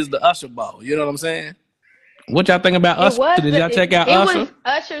the Usher ball. You know what I'm saying? What y'all think about It Usher? was Did y'all check out it was Usher?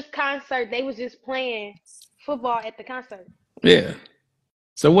 Usher's concert. They was just playing football at the concert. Yeah.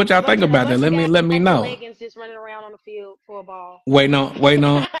 So what y'all think A about that? bunch of Let guys me in know. leggings just running around on the field for a ball. Waiting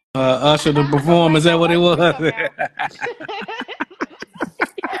on Usher to perform. Is Waiting that on what it Usher was? to come out.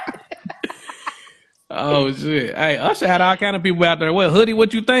 Oh shit! Hey, Usher had all kind of people out there. Well, Hoodie,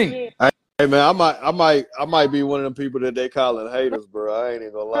 what you think? Yeah. Hey man, I might be one of them people that they calling haters, bro. I ain't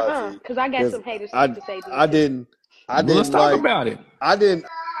even gonna lie to you, Because I got cause some haters I to say I this too. didn't I Well, let's didn't talk like about it. I didn't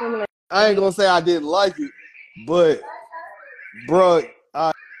I ain't gonna say I didn't like it, but bro,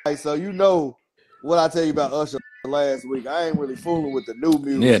 all right, so you know what I tell you about Usher last week. I ain't really fooling with the new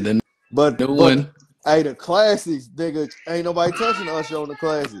Yeah, music, the but new one. hey, the classics, nigga, ain't nobody touching Usher on the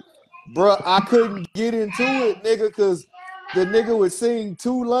classics, bro. I couldn't get into it, nigga, cause the nigga would sing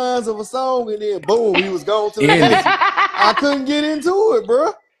 2 lines of a song and then boom, he was gone to the In it. next one. I couldn't get into it,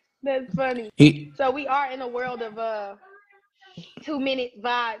 bro. That's funny. He So we are in a world of 2-minute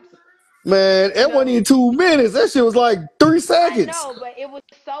vibes. Man, You it wasn't know, even 2 minutes. That shit was like 3 I seconds. know, but it was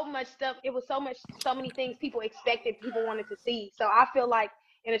so much stuff. It was so many things people expected, people wanted to see. So I feel like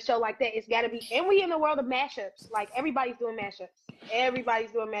in a show like that, it's got to be. And we in the world of mashups. Like everybody's doing mashups.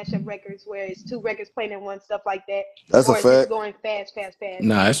 Everybody's doing mashup records where it's 2 records playing in one, stuff like that, That's a or it's just fact. going fast.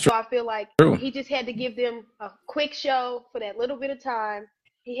 nah, it's So I feel like true. he just had to give them a quick show for that little bit of time.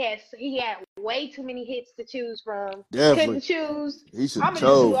 He had way too many hits to choose from. Definitely. Couldn't choose. He should I'm have gonna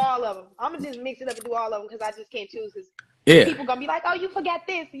just do chose. all of them. I'm gonna just mix it up and do all of them because I just can't choose. Because Yeah, people gonna be like, "Oh, you forgot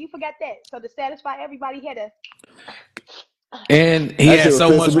this, and you forgot that." So to satisfy everybody, he had to. and he That shit had was so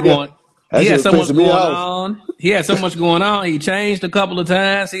pissing much me. going. That He shit had was so much pissing me going off. on. He had so much going on. He changed a couple of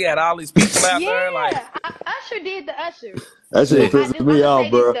times. He had all these people out there. Like, Yeah, Usher did the Usher. That shit was yeah, pissing I'm me gonna off, say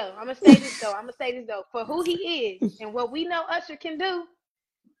this bro. though. I'm gonna say this though. For who he is and what we know Usher can do.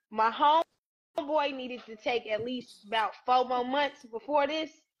 My homeboy needed to take at least about 4 more months before this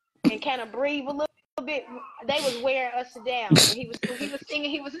and kind of breathe a little bit. They was wearing Usher down when he was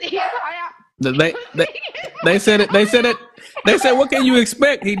singing. He was singing hard out. He they was they singing they said it. They said it. They said, "What can you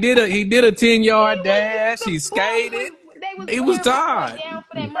expect?" He did a 10-yard dash. The He boy skated. they was He was wearing my boy tired. down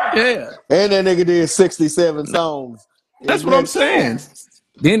for that moment. Yeah, And that nigga did 67 songs that's in what I'm that saying.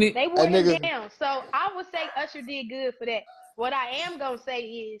 Yeah. Then he They that wore him nigga. down. So I would say Usher did good for that. What I am gonna say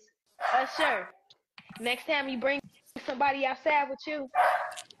is, Usher, next time you bring somebody outside with you,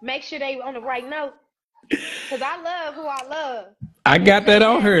 make sure they on the right note. Cause I love who I love. I And at the got that same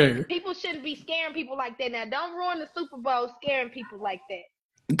on time, her people shouldn't be scaring people like that. Now, don't ruin the Super Bowl scaring people like that.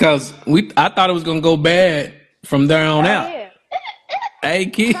 because I thought it was gonna go bad from there on Oh out. yeah. A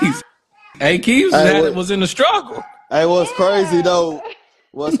Keys, Huh? A Keys Hey, what? was in the struggle. Hey, what's crazy Yeah. though?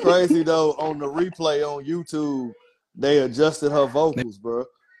 What's crazy though? On the replay on YouTube, they adjusted her vocals, bro.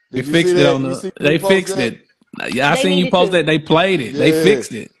 They Did you see fixed it that? on You the. see me They post fixed that? it. Yeah, I They seen you needed post to. that. They played it. They Yeah.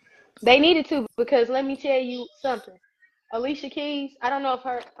 fixed it. They needed to because let me tell you something. Alicia Keys, I don't know if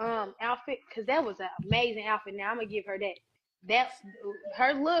her outfit, because that was an amazing outfit. Now I'm gonna give her that. That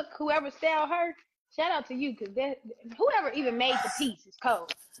her look, whoever styled her, shout out to you because that whoever even made the piece is cold.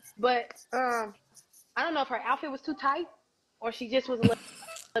 But I don't know if her outfit was too tight or she just was a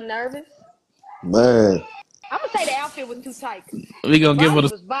little nervous. Man. I'm gonna say the outfit was too tight because We gonna give her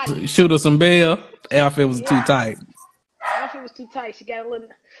body was body. shoot her some bail. Outfit was too Yeah, tight. outfit was too tight. She got a little.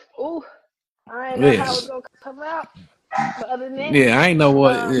 Ooh, I didn't know Yeah, how it was gonna come out. But other than that, yeah. I ain't know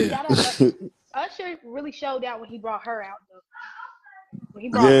what. Yeah, shout out. Usher really showed out when he brought her out though. When he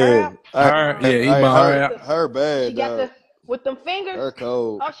brought her Yeah. out, her. Yeah, he bought her with out. the Her she bad, got dog. the with them fingers. Her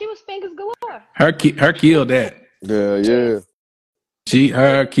cold. Oh, she was fingers galore. Her killed that. Yeah, Yeah. yeah.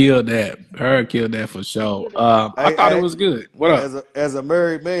 Her killed that. Her killed that for sure. I thought it Hey, was good. What up? as a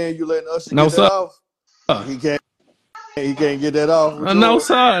married man, you letting Usher No get that sir. off? He can't get that off with No yours.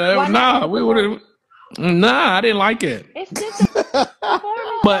 sir. Why not? Nah, It's a we would have. performance. Nah, I didn't like it. It's just a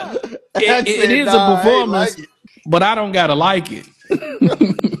performance, But though. it, I it said, is a nah, I ain't like performance. But I don't gotta like it.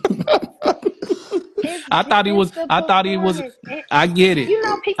 It's I thought he was. just a I thought he was. performance. And, I get it. you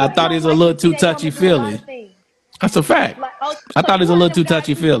know, I people thought don't he's a like little to see too their touchy woman do a lot feely. of things. That's a fact. Like, oh, I so thought you he's a one of little them too guys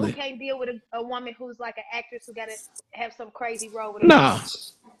touchy who feely. can't deal with a woman who's like an actress who gotta have some crazy role with a Nah, man.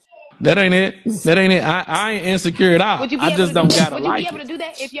 that ain't it. That ain't it. I ain't insecure at all. Would you I be able just to do don't that? gotta Would you be like able it. to do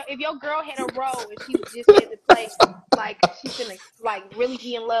that if your girl had a role and she just had to play like she finna like really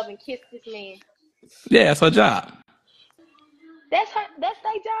be in love and kiss this man? Yeah, it's her job. That's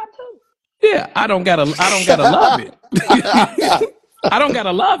their job too. Yeah, I don't gotta love it. I don't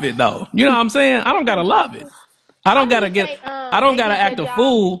gotta love it though. You know what I'm saying? I That's don't their gotta job love it. too. I I don't would gotta just get. say I don't they gotta did their act a job.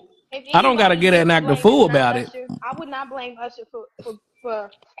 fool. If I don't gotta anybody get gets an act a blamed, it's fool not about it. Usher. I would not blame Usher for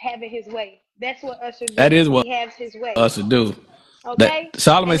having his way. That's what Usher That do. is what He has his way. us to do. That Okay?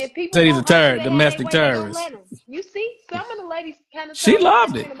 Solomon And if people said he's a want Usher to terrorist, have their domestic way, they gonna terrorist. let him. You see, some of the ladies kind of She told me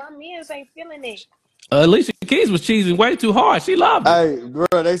loved last it. minute, my men ain't feeling it. Alicia Keys was cheesing way too hard. She loved it. Hey,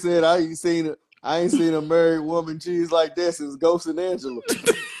 bro, they said I ain't seen a married woman cheese like that since Ghost and Angela.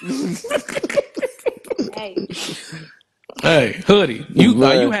 Hey, Hey, hoodie, you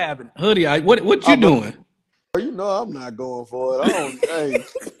Man, having hoodie? What you oh, bro, doing? you know I'm not going for it. I don't. Hey,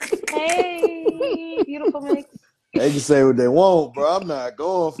 hey, beautiful mix. they can say what they want, bro. I'm not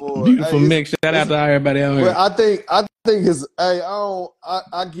going for it. Beautiful Hey, mix. Shout out to everybody out but here. I think it's. Hey,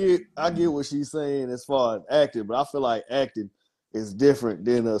 I get what she's saying as far as acting, but I feel like acting is different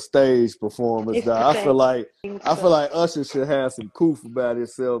than a stage performance. It's Dog. the same I feel stuff. like Usher should have some coof about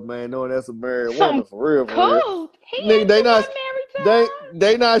himself, man. Knowing that's a married woman Some for real, for real. cool. He Nigga, ain't the one married to her.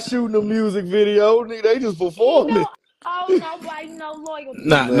 they not shooting a music video. Nigga, they just He performing. no oh nobody no loyalty.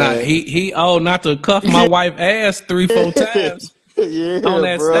 Nah. Man, He not to cuff my yeah, wife ass 3-4 times on yeah,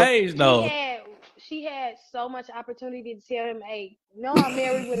 that bro. stage She though. had she had so much opportunity to tell him, hey, no, I'm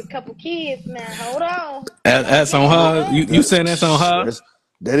married with a couple kids now. Hold on. Don't That's get on caught her. up. You That, saying that's on her?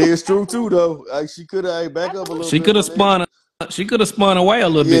 that is true too, Absolutely. though. Like she could have back up a little Absolutely. She bit, could my have nigga. spun. She could have spun away a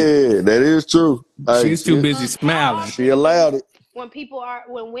little bit. Yeah, that is true. Hey, She's too busy How smiling. she often do allowed it.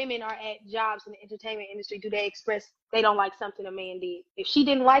 when women are at jobs in the entertainment industry, do they express they don't like something a man did? If she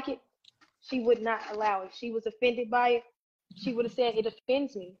didn't like it, she would not allow it. If she was offended by it, she would have said it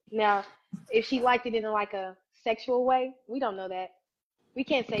offends me. Now, if she liked it in like a sexual way, we don't know that. We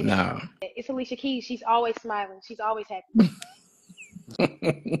can't say that. No. It's Alicia Keys. She's always smiling. She's always happy.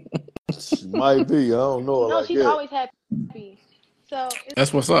 She might be. I don't know her No, like she's that. always happy. So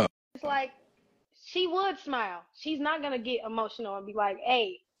That's what's up. it's like she would smile. She's not gonna get emotional and be like,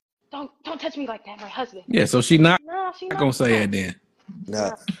 "Hey, don't touch me like that, my husband." Yeah. So she not No, she's gonna say not. it then. Now,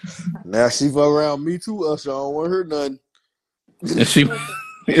 No, now she fuck around me too, Usher. I don't want to hear nothing. And she.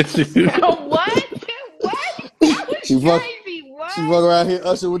 listen. she What? What? That was She fuck, crazy. she What? fuck around here,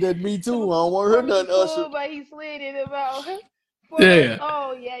 Usher with that me too. I don't want to hear Before he nothing, Usher. pulled, but he slid it about. For yeah.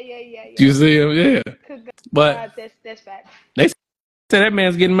 oh yeah. You see him? Yeah. Good But God, that's fact. they said that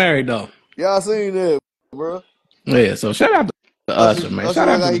man's getting married though. Y'all seen that, bro? Yeah. So shout out to Usher, man. Usher Shout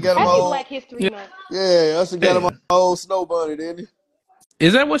out like to how the he got him a Happy performance. whole. Black History Yeah. Month. Yeah, Usher got him a Yeah. whole snow bunny, didn't he?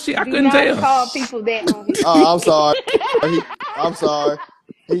 Is that what she? I Do couldn't not tell. call people that on here. Oh, I'm sorry. I'm sorry.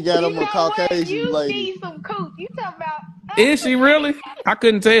 He got You him a know what? Caucasian You lady. see some coot. You talking about Is she really? I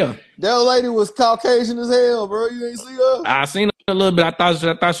couldn't tell. That lady was Caucasian as hell, bro. You ain't see her? I seen her a little bit. I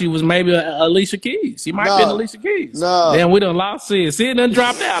thought she was maybe Alicia Keys. She might be an Nah, Alicia Keys. nah. Then we done lost Sid. Sid done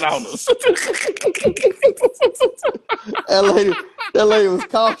dropped out on us. That lady was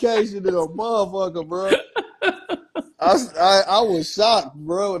Caucasian than a motherfucker, bro. I was shocked,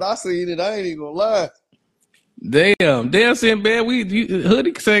 bro. When I seen it, I ain't even gonna lie. Damn, Cynbadd.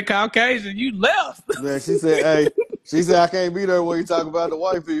 Hoodie said Caucasian. You left. Man, she said I can't be there when you talk about the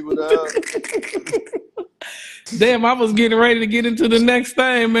white people, dog. Damn, I was getting ready to get into the next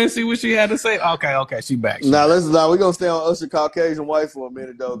thing, man. See what she had to say. Okay, she back. Now we gonna stay on Usher Caucasian white for a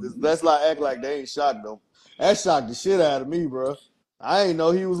minute though, because let's not act like they ain't shocked them. That shocked the shit out of me, bro. I ain't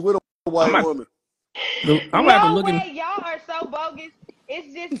know he was with a white I'm woman. about to No look in. way, y'all are so bogus.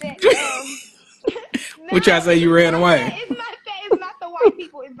 It's just that What y'all no, say you it's ran not that. away? It's not that. It's not the white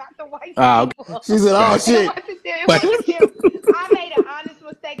people. It's not the white Okay. people. She said, "Oh Okay. It shit." wasn't them. It But wasn't them. I made an honest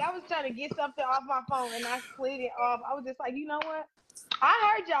mistake. I was trying to get something off my phone and I slid it off. I was just like, you know what?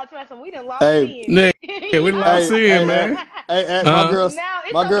 I heard y'all tell some. We done lost Hey, in. yeah, we You know? lost Sid, man. My Uh, girl, Now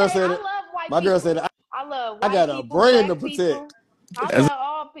it's my girl okay. I said, love white my girl people. said, I love I white got a people, brand to black protect. people. I That's love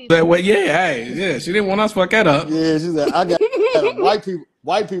all people. that way. Yeah, hey, yeah. She didn't want us to fuck that up. Yeah, she said, I got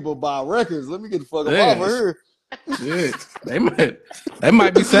white people buy records. Let me get the fuck up off of Yes. here. Shit. They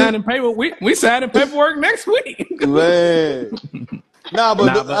might be signing paper. We signing paperwork next week. Man. Nah, but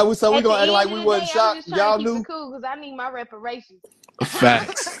Nah, but so we At the gonna act like end we of the wasn't day, I'm shocked. just trying to Y'all keep knew? it cool because I need my reparations.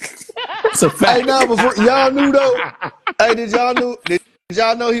 facts. It's a Hey, fact. nah, before y'all knew though. Hey, did y'all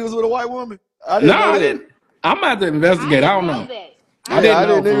know he was with a white woman? I No, didn't know I that. didn't. I'm about to I investigate. I didn't don't know know. that. I I Yeah, didn't I didn't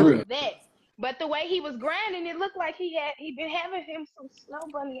know didn't for know either. real. that. But the way he was grinding, it looked like he been having him some snow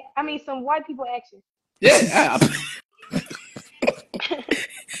bunny. I mean, some white people action. Yeah,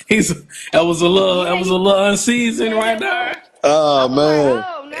 he's that was a Yeah, little unseasoned yeah, right that there. was. I Oh was like, man.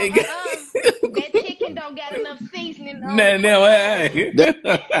 oh no, that chicken don't got enough seasoning on it. No, That, hey.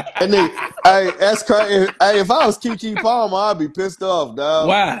 that nigga, hey, that's crazy. Hey, if I was Kiki Palmer, I'd be pissed off, dog.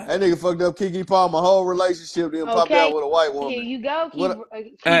 Why? That nigga fucked up Kiki Palmer whole relationship, then popped out Okay, with a white here woman. you go. What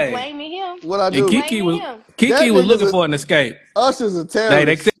Keep Hey, blaming him. what I and do? Blaming him. That Kiki was nigga's looking for an escape. Usher's a They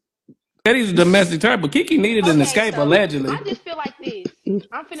terrorist. said he's a domestic terrorist, but Kiki needed an Okay, escape so allegedly. I just feel like this.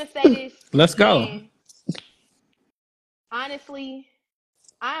 I'm finna say this, Let's go. and honestly,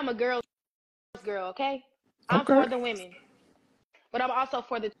 I am a girl's girl. Okay, I'm Okay. for the women, but I'm also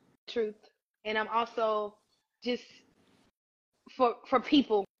for the truth, and I'm also just for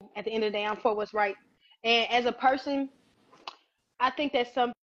people. At the end of the day, I'm for what's right. And as a person, I think that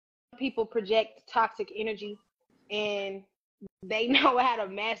some people project toxic energy, and they know how to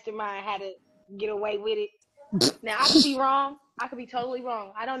mastermind how to get away with it. Now, I could be wrong. I could be totally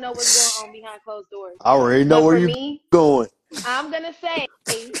wrong. I don't know what's going on behind closed doors. I already know But where for you me, going. I'm going to say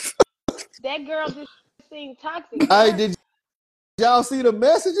that girl just seemed toxic to Hey, her. did y'all see the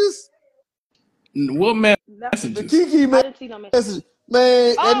messages? What No, The messages? Kiki I didn't see no message. message.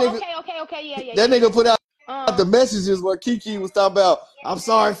 Man, Oh, okay. that nigga put out the Um, messages where Kiki was talking about, I'm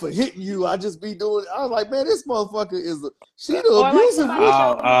sorry for hitting you. I just be doing. I was like, man, this motherfucker she the or like abusive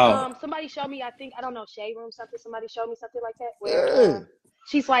one. somebody showed me, I think, I don't know, Shade Room something. Somebody showed me something like that where Yeah.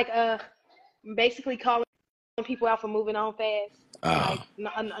 she's like basically calling people out for moving on fast. Oh,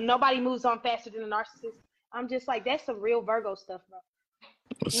 Like nobody moves on faster than a narcissist. I'm just like, that's some real Virgo stuff,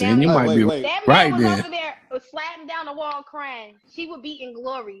 bro. see, Now, you Hey, might be wait. that man right was then. over there sliding down the wall crying. She would be in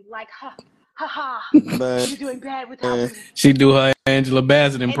glory, like, ha, ha, ha. Man, You're doing bad without me. She do her Angela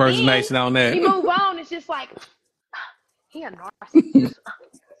Bassett And then impersonation on he that. move on. It's just like, he a narcissist.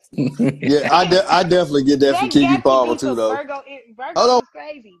 yeah, Man, I definitely get that from that Kiki got to Palmer be too, some though. Virgos Hold is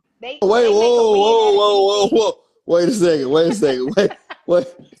crazy. on, wait, They make a win out of anything. wait a second, wait.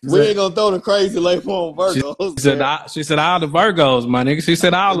 We ain't gonna throw the crazy label on She Virgos, said, man. she said all the Virgos, my nigga. She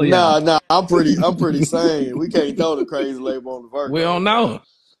said all of y'all. Nah, I'm pretty sane. We can't throw the crazy label on the We don't Virgos, know.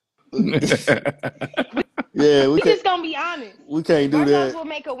 yeah, We just gonna be honest. we can't do Virgos that. will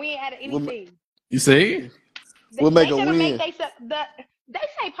make a win out of We'll, anything. You see? we'll make They a gonna make win. they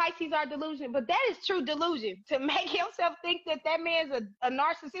say Pisces are delusion, but that is true delusion to make himself think that man's a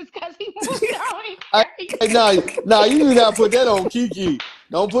narcissist because he moved on and Hey, nah, you just gotta put that on Kiki.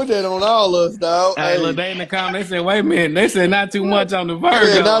 Don't put that on all us, dog. Hey, look, Hey, they in the comments, they said, wait a minute. They said not too look. much on the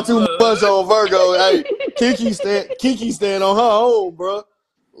yeah, not Virgos. too much Look. on Virgo. Hey, Kiki stand on her own, bro.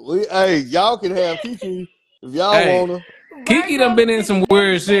 Y'all can have Kiki if y'all Hey, wanna. Kiki done Virgos, been in some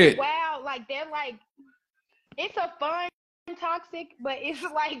weird they shit. wow, like they're like, it's a fun toxic, but it's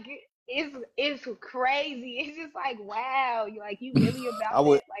like it's crazy. It's just like, wow, you really about I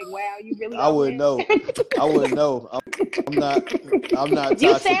would that? Like, wow, you really I on wouldn't know. I that? wouldn't know. I'm not You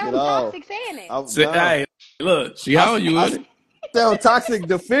toxic at sound all. toxic saying that. I'm Say, down. hey, look, she I, on you I with it. sound toxic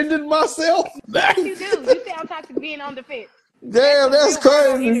defending myself. Yes, you do. You sound toxic being on defense. That's Damn, some that's real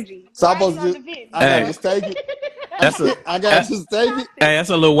Virgo crazy. energy. So Why are you on defense, I gotta Hey, Virgo? just take it. that's a I gotta that, just take it. hey, Toxic. that's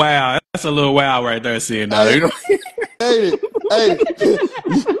a little wow. That's a little wow right there, seeing now. Hey, You know, hey, hey,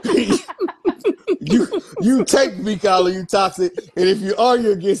 you take me calling you toxic, and if you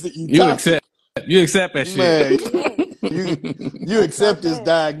argue against it, you you toxic. accept that shit. Man, Yes, you that's so accept this sad.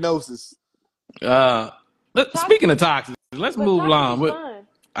 diagnosis. Speaking Toxic, of toxic, let's but move toxic along. is But fun.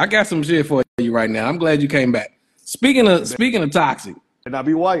 I got some shit for you right now. I'm glad you came back. Speaking of toxic, And I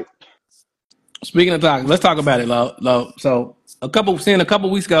be white. speaking of toxic, let's talk about it, Lo. So a couple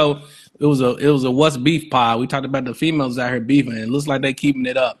weeks ago, it was a what's beef pod. We talked about the females out here beefing. It looks like they keeping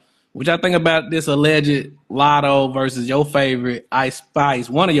it up. Which I think about this alleged Lotto versus your favorite Ice Spice,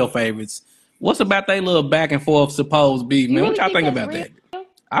 one of your favorites. What's about they little back and forth supposed beef, You man? What really y'all think think that's about real? that?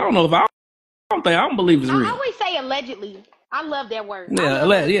 I don't know if I don't believe it's I real. always say allegedly. I love that word. I Yeah, love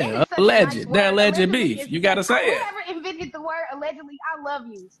that is such a nice alleged. That word. alleged Allegedly beef. is You such. gotta say it. Whoever invented the word allegedly, I love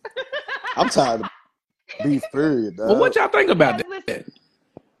you. I'm tired of Beef, period, Well, what dog. y'all think about Because that? listen,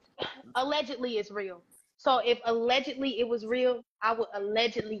 allegedly it's real. So if allegedly it was real, I would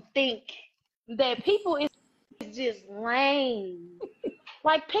allegedly think that people is just lame.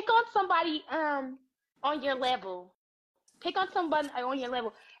 Like pick on somebody on your level. Pick on somebody on your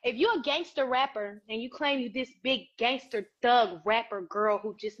level. If you're a gangster rapper and you claim you this big gangster thug rapper girl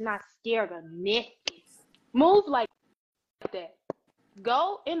who just not scared of nothing, move like that.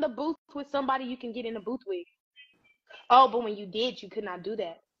 Go in the booth with somebody you can get in the booth with. Oh, but when you did, you could not do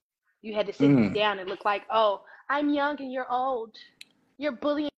that. You had to sit down and look like, oh, I'm young and you're old. You're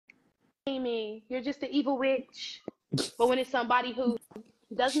bullying me. You're just an evil witch. But when it's somebody who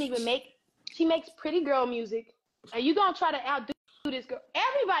doesn't even she makes pretty girl music, and you gonna try to outdo this girl.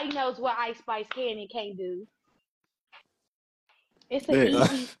 Everybody knows what Ice Spice can and can't do. It's an Yeah.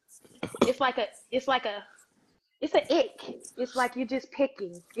 easy. It's an ick. It's like you're just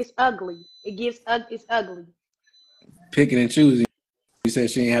picking. It's ugly. It's ugly. Picking and choosing. You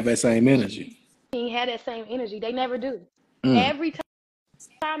said she ain't have that same energy. She ain't had that same energy. They never do. Mm. Every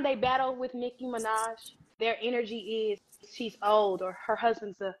time they battle with Nicki Minaj, their energy is she's old or her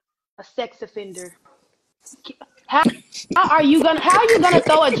husband's a sex offender. How are you gonna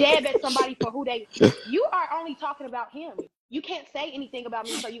throw a jab at somebody for who they? You are only talking about him. You can't say anything about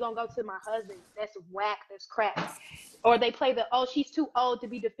me, so you're gonna go to my husband. That's whack. That's crap. Or they play the she's too old to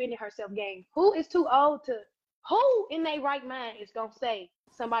be defending herself game. Who is too old to? Who in their right mind is gonna say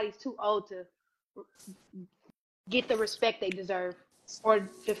somebody's too old to get the respect they deserve or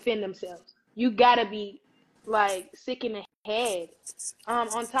defend themselves? You gotta be like sick in the head.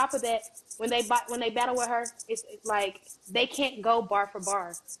 On top of that, when they battle with her, it's like they can't go bar for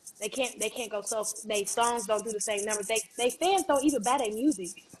bar. They can't go so they songs don't do the same numbers. They fans don't even buy their music.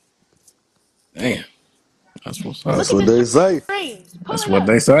 Damn. That's what's up. That's Look at what the they say. streams. Pull That's it what up.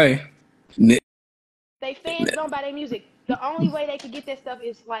 they say. They fans don't buy their music. The only way they could get that stuff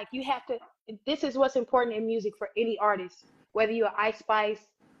is like you have to. This is what's important in music for any artist, whether you're Ice Spice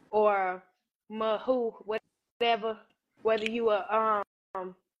or Mahoo, whatever. Whether you are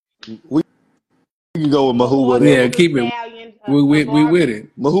We can go with Mahoo, or Yeah, whatever. Megan Thee keep it. Stallion, We Barb. with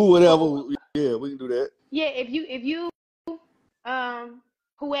it. Mahoo, whatever. Yeah, we can do that. Yeah, if you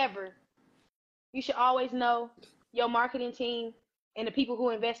whoever, you should always know your marketing team and the people who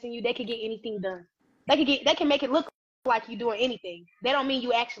invest in you. They can get anything done. They can make it look like you're doing anything. They don't mean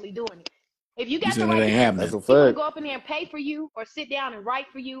you actually doing it. If you You got the said it right ain't That's happening. a people to fact. go up in there and pay for you, or sit down and write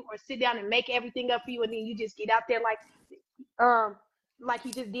for you, or sit down and make everything up for you, and then you just get out there like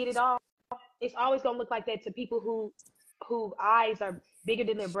you just did it all. It's always gonna look like that to people who eyes are bigger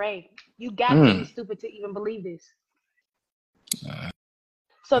than their brain. You got to be stupid to even believe this.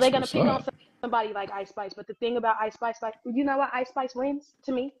 So That's they're gonna what's pick on up. somebody like Ice Spice, but the thing about Ice Spice, like you know what Ice Spice wins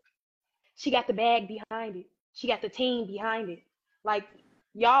to me? She got the bag behind it. She got the team behind it. Like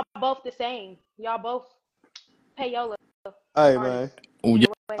y'all both the same. Y'all both payola Hey, artists man. Oh, in a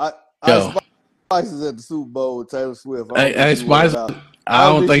way. I yo. Spice is at the Super Bowl with Taylor Swift. I don't think Hey, she worried Spice, about. I I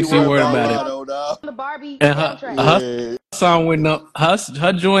don't don't think she think she worried worried about about it. Lotto, dog. The Barbie And soundtrack. her Yeah, song went up.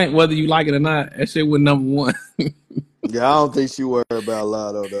 Her joint, whether you like it or not, that shit went number one. yeah. I don't think she worried about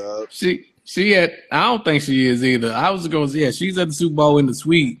Lotto, dog. She had. I don't think she is either. I was going. Yeah, she's at the Super Bowl in the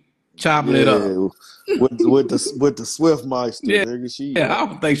suite, chopping it up. Yeah, with the Swift Meister, Yeah, nigga. yeah. I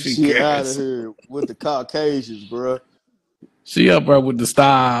don't think she She out of cares. here with the Caucasians, bro. She up there with the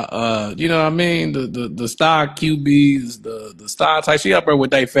star. You know what I mean? The star QBs, the star type. She up there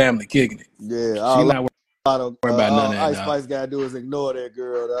with their family kicking it. Yeah, She not worried about none all of that, Ice dog. Spice gotta do is ignore that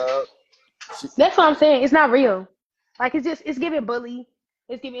girl, dog. That's what I'm saying. It's not real. Like it's giving bully.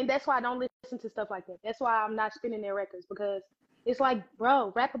 It's giving. That's why I don't listen to stuff like that. That's why I'm not spinning their records because it's like,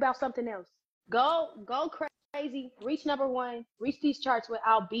 bro, rap about something else. Go crazy. Reach number one. Reach these charts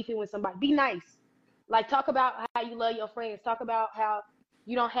without beefing with somebody. Be nice. Like talk about how you love your friends. Talk about how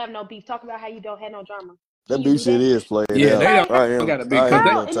you don't have no beef. Talk about how you don't have no drama. Can That you beef do shit that? is played Yeah, out. they Like, don't got to be I because am a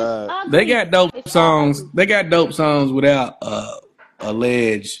bro, little and it's tired. they got ugly. dope It's all songs. ugly. They got dope songs without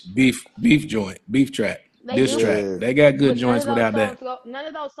alleged beef joint, beef track, They diss do. track. Yeah, They got good But joints without that. none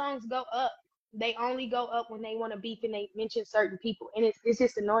of those songs go up. They only go up when they want to beef and they mention certain people, and it's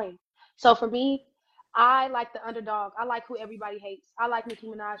just annoying. So for me, I like the underdog. I like who everybody hates. I like Nicki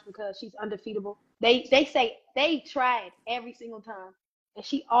Minaj because she's undefeatable. They say they tried every single time, and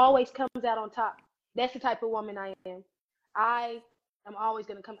she always comes out on top. That's the type of woman I am. I am always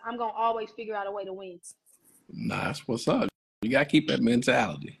gonna come. I'm gonna always figure out a way to win. Nah, that's what's up. You gotta keep that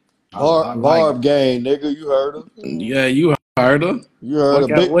mentality. I like it. Barb gang, nigga. You heard her. Yeah. Yeah, you heard her. You heard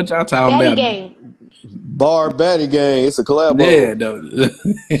her. What y'all talking Baddie about? game. Barb Baddie gang. It's a collabo. Yeah, though.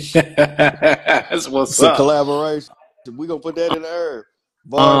 That's what's It's a up. collaboration. We gonna put that in the air.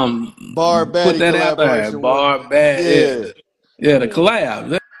 Barb Put Baddie that out there. collaboration with Bar bad. yeah. Yeah, the Yeah.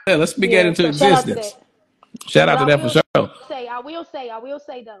 collab. Yeah, let's speak that Yeah. into So shout out to existence. that. Shout But out to that for sure. I will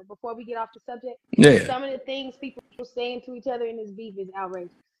say though, before we get off the subject, Yeah. some of the things people saying to each other in this beef is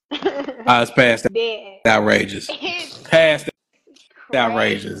outrageous. It's past Dead. outrageous. It's Past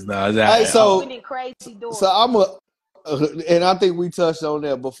outrageous. crazy. No, Hey, They so opening crazy so doors. I'm and I think we touched on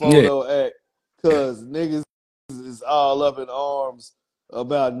that before yeah. though, act because niggas is all up in arms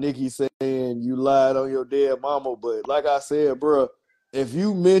about Nicki saying you lied on your dead mama. But like I said, bro, if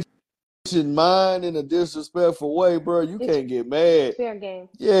you mention mine in a disrespectful way, bro, you It's can't get mad. fair game.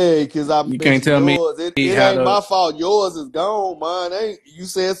 Yeah, because I You can't mentioned tell me yours. It how ain't to. my fault. Yours is gone. Mine ain't. You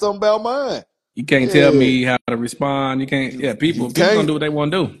said something about mine. You can't tell Yeah, me how to respond. You can't. Yeah, you people gonna can't. do what they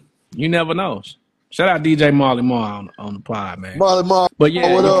want to do. You never know. Shout out DJ Marley Moore on the pod, man. Marley Marl, But Shout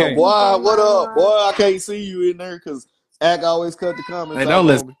yeah, what you out up, can't. boy? DJ What Marley up, boy? Marl. I can't see you in there because Ack always cut the Hey, comments don't off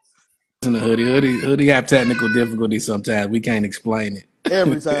listen on me to Hoodie have technical difficulties sometimes. We can't explain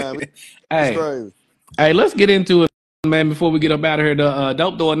every time. it. It's hey, crazy. hey, let's get into it, man. Before we get up out of here, the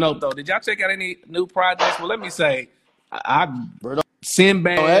dope door note though. Did y'all check out any new projects? Well, let me say, I Bro, don't ask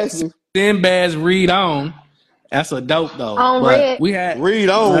Cynbadd me. Cynbadd's Read On. That's a dope though. On But red. we had Read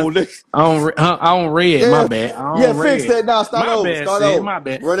on. I don't read. My Yeah, bad. I yeah. don't Fix read. that now. Start My over. bad, Start Sid. over. My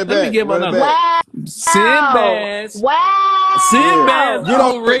bad. Run it Let me back. give Run it another. back. Wow. Cynbadd's Wow. Cynbadd's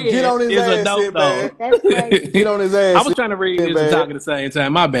on Get red on his is a ass, dope Cynbadd. though. That's crazy. Get on his I ass, was trying to read this and Cynbadd. talk at the same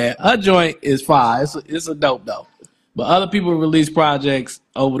time. My bad. Her joint is fire. It's a dope though. But other people release projects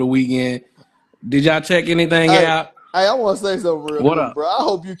over the weekend. Did y'all check anything Hey, out? I want to say something real What quick, up? bro.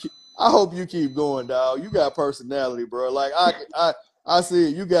 I hope you keep going, dog. You got personality, bro. Like I see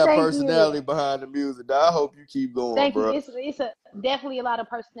it. You got Thank you. personality behind the music, dog. I hope you keep going, Thank you. bro. It's a definitely a lot of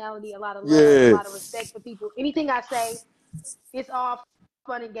personality, a lot of love, a Yeah, lot of respect for people. Anything I say, it's all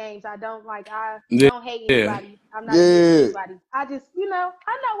fun and games. I Yeah. don't hate Yeah. anybody. I'm not against yeah, anybody. I just, I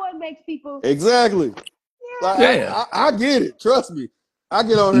know what makes people, exactly. Like Yeah. I get it. Trust me. I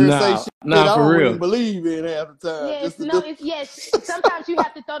get on here and say Nah, shit I nah, for don't even real. believe in half the time. yes, Just to no, do. it's yes. Sometimes you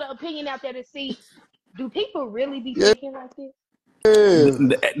have to throw the opinion out there to see, do people really be Yeah, thinking like this?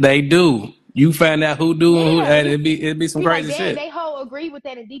 They do. You find out who do and who, Yeah, and it'd be some be like, crazy dang, shit. they whole agree with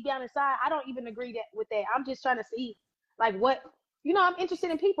that, and deep down inside, I don't even agree with that. I'm just trying to see, like, what, I'm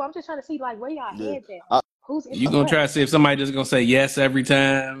interested in people. I'm just trying to see, like, where y'all yeah, heads at, I, like, who's You into gonna what. try to see if somebody just gonna say yes every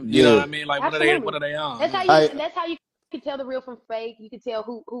time. You know what yeah. I mean? Like what Absolutely. are they on? That's how Yeah. you. I That's how you can tell the real from fake. You can tell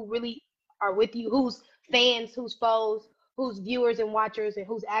who really are with you, who's fans, who's foes, who's viewers and watchers, and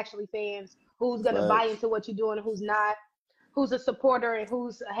who's actually fans. Who's gonna buy facts. into what you're doing and who's not. Who's a supporter and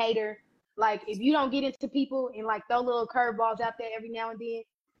who's a hater. Like if you don't get into people and like throw little curveballs out there every now and then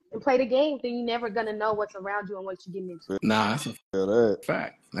and play the game, then you're never gonna know what's around you and what you're getting into. Nah, that's a Feel that.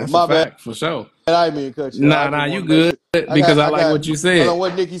 fact. But That's a my bad. fact for sure. I didn't mean to cut you. I Nah, just you want to make good sure. because I I like got. what you Hold on, said.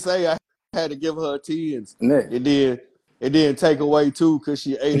 what Nikki say? I had to give her tens. Yeah. It didn't take away two because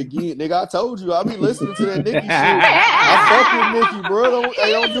she ate again. Nigga, I told you I be listening to that Nikki shit. I fuck with Nikki, bro.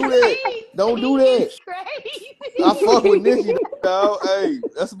 Don't do that. Don't He do is that. I fuck with crazy. Nikki, dog. Hey,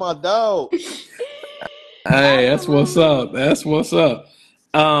 that's my dog. Hey, that's what's up. Absolutely. That's what's up.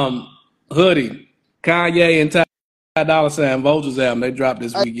 Um, Hoodie, Kanye and Ty Dolla Sign Vultures album they dropped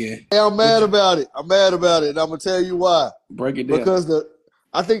this weekend. Hey, I'm What mad about it. I'm mad about it. And I'm gonna tell you why. break it down? Because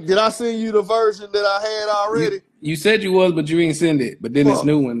I think did I send you the version that I had already? You said you was, but you ain't send it. But then this Fuck.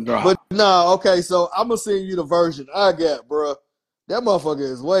 new one But dropped. nah, okay, so I'm gonna send you the version I got, bro. That motherfucker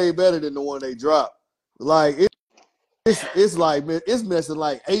is way better than the one they dropped. Like it's like it's missing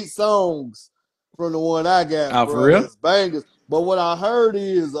like 8 songs from the one I got, Oh, for bro. real? That's bangers. But what I heard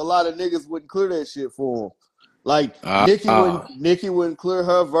is a lot of niggas wouldn't clear that shit for him. Like Uh, uh, Nikki wouldn't clear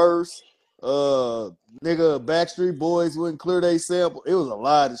her verse. Nigga, Backstreet Boys wouldn't clear their sample. It was a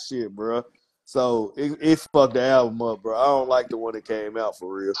lot of shit, bro. So it fucked the album up, bro. I don't like the one that came out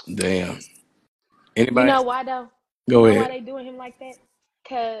for real. damn. You Anybody? know why though? You Go know why ahead. they doing him like that?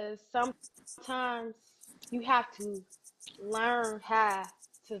 Cause sometimes you have to learn how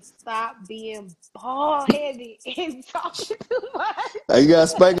to stop being bald headed and talking too much. Hey, you gotta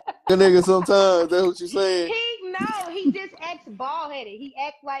spank a nigga sometimes. That's what you saying. He just acts bald headed. He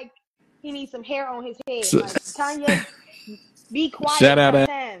acts like he needs some hair on his head. Like S- Kanye, be Shout quiet out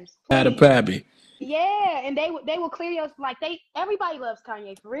sometimes, to please. Pappy. Yeah, and they will clear your like everybody loves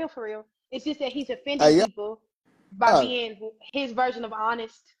Kanye for real, for real. It's just that he's offending Hey, people by yeah. being his version of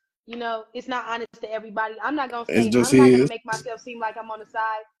honest. It's not honest to everybody. It's just I'm not gonna his. make myself seem like I'm on the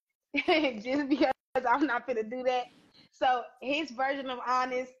side just because I'm not gonna do that. So his version of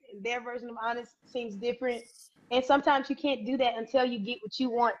honest and their version of honest seems different. And sometimes you can't do that until you get what you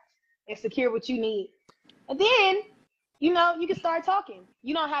want and secure what you need. And then, you can start talking.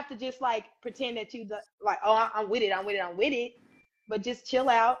 You don't have to just like pretend that like, oh, I'm with it, I'm with it, I'm with it. But just chill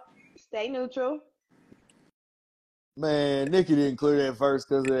out, stay neutral. Man, Nicki didn't clear that verse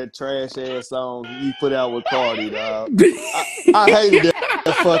because of that trash ass song he put out with Cardi, dog. I hated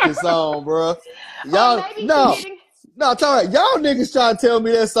that fucking song, bro. Or Y'all, maybe she no, didn't. no, it's all right. Y'all niggas trying to tell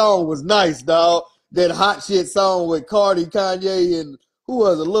me that song was nice, dog. That hot shit song with Cardi, Kanye, and who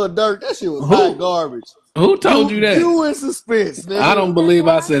was it? Lil Durk. That shit was hot garbage. Who told you that? You in suspense, I nigga. don't believe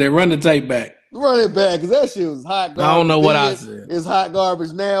I said it. Run the tape back. Run it back, cause that shit was hot I don't garbage. know what I Then said. it's hot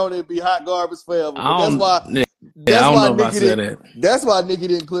garbage now, and it'd be hot garbage forever. I But that's don't. why. Yeah, That's I don't why know if I Nicki said did. that. That's why Nicki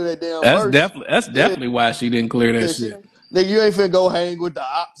didn't clear that damn That's verse. definitely why she didn't clear that shit. Nigga, you ain't finna go hang with the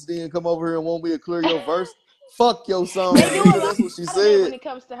ops, then come over here and want me to clear your verse. Fuck your song, They do a nigga. lot That's what she of that when said. it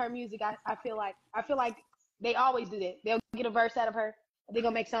comes to her music. I feel like they always do that. They'll get a verse out of her. They're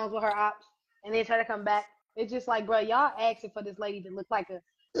gonna make songs with her ops, and then try to come back. It's just like, bro, y'all asking for this lady to look like a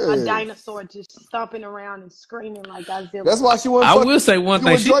Yeah. dinosaur just stomping around and screaming like Godzilla. That's why she wasn't I fucking will say one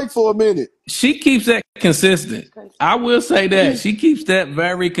thing. with Drake for a minute. She keeps that consistent. I will say that. She keeps that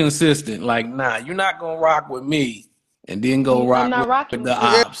very consistent. Like, nah, you're not going to rock with me and then go I'm rock not with rocking the with you.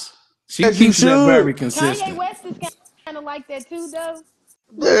 ops. She As you keeps that should. very Kanye consistent. West is kind of like that too, though.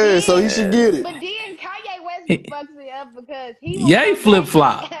 But Yeah, then, so he should get it. Kanye West fucks it up because he will Yeah, he come back.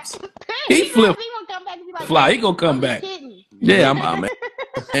 flip-flops. he He does. He gonna flip-flop. come back and be like, He "Hey, going to come I'm just back. kidding." Yeah, I'm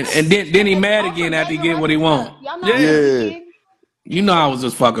and then he mad On again some after he Major get what he Russell want. stuff. Y'all know I'm Yeah. just Yeah. kidding. You know I was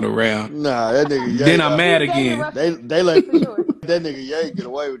just fucking around. Nah, that nigga Ye. Then I'm mad He's David again. Russell They let for sure. that nigga Ye get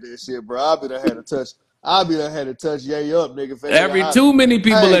away with that shit, bro. I be done had to touch Ye up, nigga. If that nigga Every too many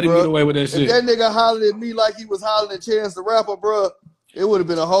people hey, let him bro, get away with that if shit. that nigga hollered at me like he was hollering at Chance the Rapper, bro, it would have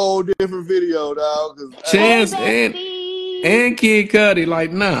been a whole different video, dog. Chance Hey, and Kid Cudi,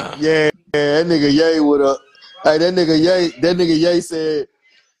 like, nah. Yeah, that nigga Ye would have. Hey, that nigga Ye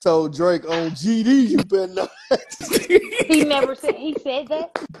told Drake on GD, you better not. he never said. He said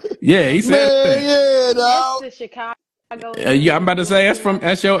that. Yeah, he said Man, that. yeah, That's dog. the Chicago in Yeah, me. I'm about to say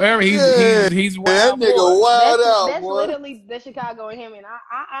that's your area. Yeah, He's that wild boy. nigga wild out, That's boy. literally the Chicago in him, and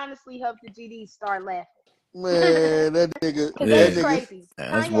I honestly hope the GD start laughing. Man, that nigga, Because Yeah, that's crazy.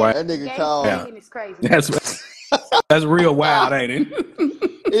 that's Kanye wild. that nigga gang called. banging is crazy. That's real wild, ain't it?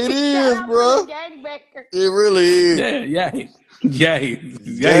 It Shout is, out to bro. the gangbanger. It really is. Yeah, he's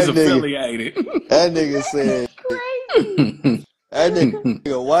That nigga, affiliated. that nigga said, That's crazy. that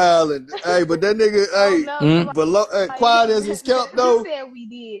nigga wild and hey, but that nigga, Oh hey, no, Hmm? below, quiet as it's kept who though. said we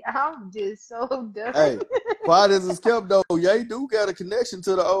did? I'm just so done. Hey, quiet as it's kept though. Yeah, he do got a connection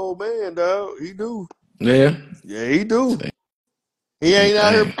to the old man, dog. He do. Yeah. Yeah, he do. He ain't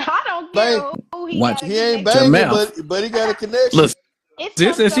out here I don't bang. care who he Watch got a He ain't your connection banging, to. mouth. but he got a connection. Listen, It's she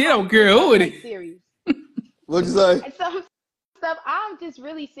some said she stuff I don't care just who don't it take is. serious. What'd you say? And some stuff I'm just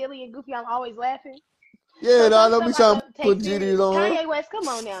really silly and goofy. I'm always laughing. Yeah, So dog. some Don't be stuff I trying to don't take put serious. GDs on her. Kanye West, come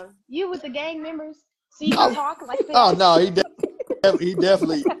on now. You with the gang members, so you can Oh, talk like oh that. no, he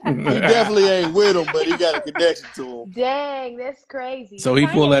definitely ain't with him, but he got a connection to him. Dang, that's crazy. So he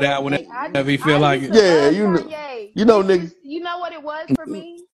pull Kanye that West, out hey, whenever he feel I like used it. to Yeah, love Kanye. you know, It's nigga. just, you know what it was for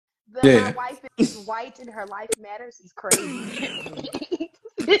me? My Yeah. wife is white and her life matters is crazy.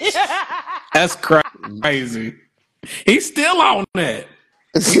 That's crazy. He's still on that.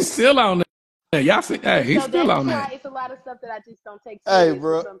 He's still on that. Y'all see, hey, he's So still that's on why that. it's a lot of stuff that I just don't take Hey, serious with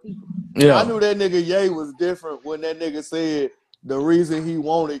bro. some people. I Yeah. knew that nigga Ye was different when that nigga said the reason he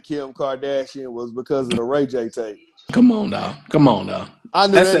wanted Kim Kardashian was because of the Ray J tape. Come on now. I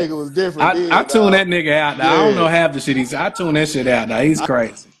knew That's that it. nigga was different I then, tune dog. that nigga out. Now. I don't Yeah, know half the shit he said. I tune that shit out. Now he's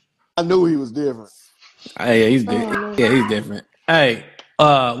crazy. I knew he was different. Hey, Oh man. he's different. Hey,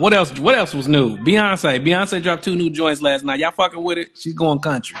 what else? What else was new? Beyonce dropped 2 new joints last night. Y'all fucking with it? She's going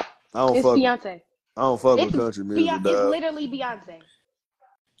country. It's Beyonce. I don't fuck with It's country music, It's dog. literally Beyonce.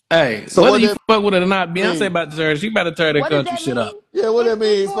 Hey, So whether what you that fuck with it or not, Beyonce mean? about to turn. She about to tear that What does country that shit up. mean? Yeah, what It that mean?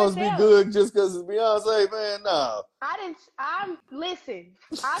 speaks It's for supposed to be itself. good just because it's Beyonce, man? Nah. Listen,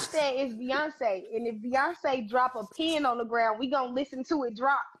 I said it's Beyonce. And if Beyonce drop a pin on the ground, we gonna listen to it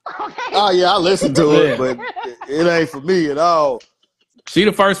drop. Okay? Oh yeah, I listened to it, Yeah, but it ain't for me at all. she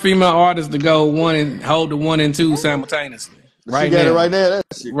the first female artist to go one and hold the 1 and 2 simultaneously. She Right got it now, right now. That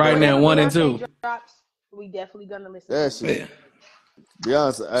shit right now, crazy, Whenever 1 and dog. Beyonce 2. drops, we definitely gonna listen to That it. shit, Yeah,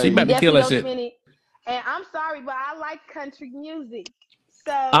 Beyonce. she Hey, We about to kill definitely that gonna shit. spin it. And I'm sorry, but I like country music.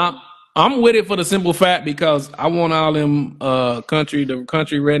 I'm So I'm with it for the simple fact because I want all them the country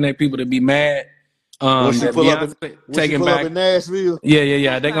redneck people to be mad When she that pull up Beyonce taking in back. Nashville,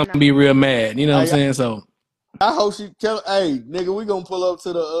 Yeah. They're gonna be real mad. You know what I'm hey, saying? So I hope she tell. Hey, nigga, we gonna pull up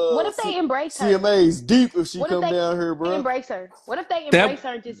to the What if they embrace her? CMA's deep if she What if come they down here, bro. embrace her? What if they that embrace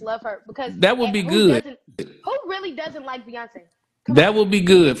her and just love her? Because that would be who good. doesn't? Who really doesn't like Beyonce? Come That on. would be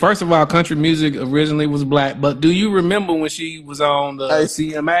good. First of all, country music originally was black, but do you remember when she was on the Hey,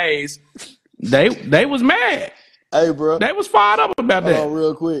 CMAs? They was mad. hey, bro. They was fired up about Hold that. on,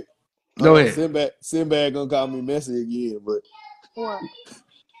 real quick. Go Hold on, ahead. Cynbadd gonna call me messy again, but What?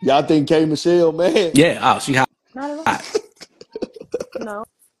 y'all think K Michelle mad? Yeah. Oh, she hot. Not at all. No.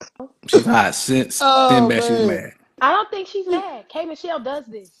 She's hot. Since Oh Cynbadd, she's man. mad. I don't think she's mad. K Michelle does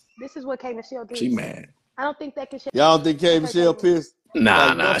this. This is what K Michelle She do. mad. I don't think that can shake Y'all don't think K her Michelle table. pissed? Like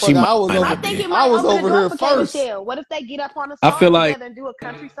Nah. She motherfucker, might I not think be. it I might was open the over door here for K first. Michelle. What if they get up on a I song feel like together and do a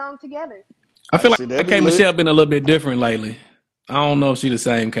country song together? I feel Shit, that'd like be K lit. Michelle been a little bit different lately. I don't know if she the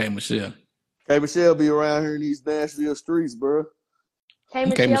same K Michelle. K Michelle be around here in these Nashville streets, bro. K K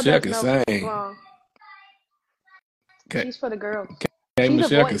Michelle Michelle does can no sing. wrong. K, She's for the girls. K She's a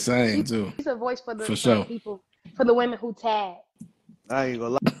Michelle can voice. sing too, She's a voice for for the sure. people, for the women who tag. I ain't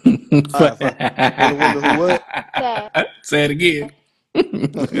gonna lie. For the women who what? Tag. Say it again.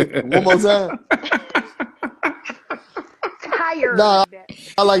 One more time. Nah, Tired.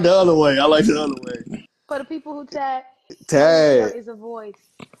 I like the other way. I like the other way. For the people who tag, K Michelle Tad. is a voice.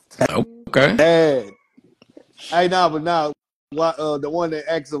 Okay. Tad. Hey, nah, but now, the one that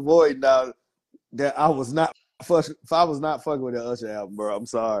acts a void now, that I was not fucking with the Usher album, bro. I'm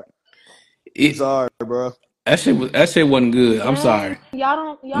sorry. I'm It, sorry, bro. that shit wasn't good. I'm sorry. Dang,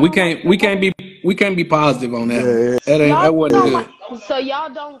 y'all We don't like can't we can't be positive on that one. Yeah. That y'all wasn't don't good. like. So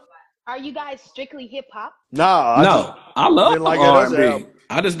y'all don't. Are you guys strictly hip hop? Nah, I just No, I love didn't like that Usher R&B. album.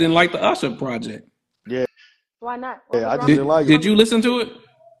 I just didn't like the Usher project. Yeah, Why not? What yeah, was I just wrong? didn't like it. Did you listen to it?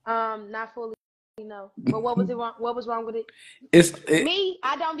 Not fully. No. But what was it wrong? What was wrong with it? It's Me,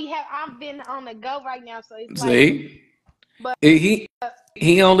 I don't be have. I've been on the go right now, so it's like. see, But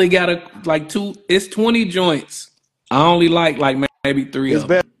he only got like two. It's 20 joints. I only like maybe 3 His of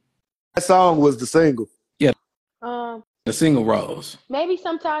them. best song was the single. Yeah, um, the single rolls. maybe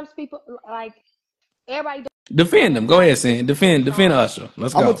sometimes people like everybody Defend don't them. have Go time ahead, to listen Sin. to 20 Defend songs. Usher.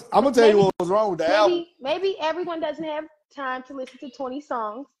 Let's I'm go. gonna tell you what was wrong with the album. Maybe everyone doesn't have time to listen to 20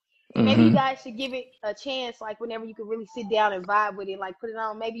 songs. And maybe you Mm-hmm. guys should give it a chance, like whenever you can really sit down and vibe with it, like put it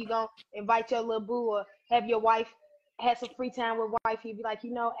on. Maybe you're gonna invite your little boo or have your wife have some free time with wife. You'd be like,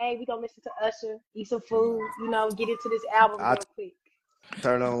 hey, we gonna listen to Usher, eat some food, get into this album I real quick.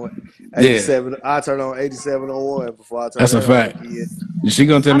 turn on Yeah, 87. I turn on 8701 before I turn that's a that on fact. again. She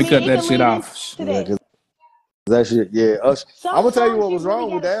gonna tell I me mean, cut it that can shit lead off. into Yeah, that. cause that shit. Yeah, Usher. I'm Some gonna tell you songs what you was really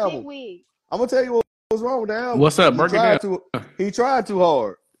wrong with the gotta sit album. with. I'm gonna tell you what was wrong with the album. What's up? Break it down. He tried too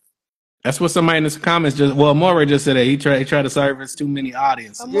hard. That's what somebody in the comments Moray just said that he tried to service too many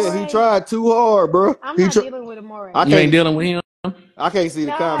audiences. Yeah, he Amore, tried too hard, bro. I'm not dealing with Amore. I You ain't can't. dealing with him. I can't see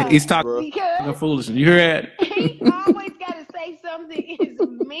the He's comments, No, bro. because talking foolishness. You hear he always gotta say something is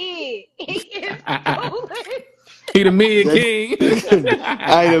mid. He is that? foolish. He the mid king.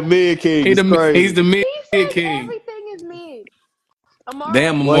 I ain't a mid king. It's He's crazy. the mid He says king. everything is mid. Amore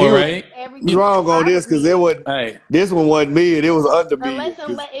Damn, Well, he was Moray. everything wrong on outside this of because it mid. wasn't. Hey. This one wasn't mid. It was under mid. Unless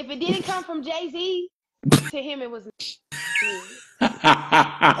if it didn't come from Jay-Z, to him it was mid.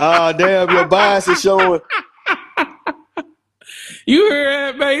 Damn, your bias is showing. You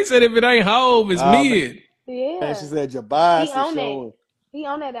heard that, man? He said if it ain't Hove, it's Man, mid. Yeah. she said your He bias is on that. showing. He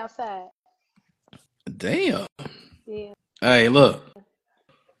on that outside. Damn. Yeah. Hey, look.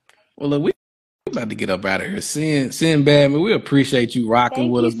 Well, look, we about to get up out of here. Cynbadd, man, we appreciate you rocking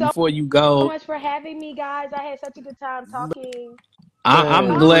Thank with you us. so Before you go, much for having me, guys. I had such a good time talking. I'm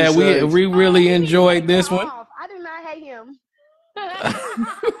Man, glad we appreciate you. really He need to enjoyed take that this one. off. I do not hate him.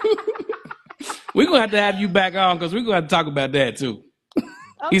 We're going to have you back on because we're going to have to talk about that too.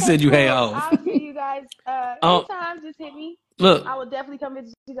 He Okay, said you cool. hate Hove. I'll see you guys anytime. Just hit me. Look, I will definitely come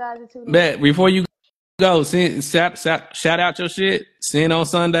visit you guys in 2 minutes. Matt, before you go, shout out your shit. Sin on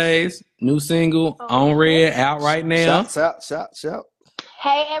Sundays. New single on Red out right now. Shout.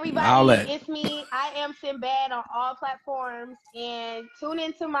 Hey All everybody, that. it's me. I am Cynbadd on all platforms, and tune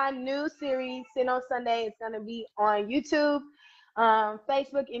into my new series, Sin on Sunday. It's gonna be on YouTube,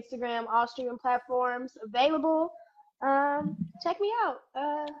 Facebook, Instagram, all streaming platforms available. Check me out,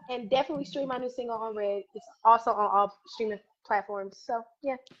 and definitely stream my new single on Red. It's also on all streaming platforms. So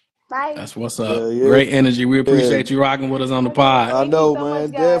yeah, bye. That's what's up. Yeah. Great energy. We appreciate you rocking with us on the Okay, pod. I thank you know, so man.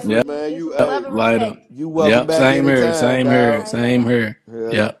 much, guys. Definitely, Yep. man. This You, is hey, love and Later. respect. you welcome Yep. back Same here. anytime, Same here. dog. Same here.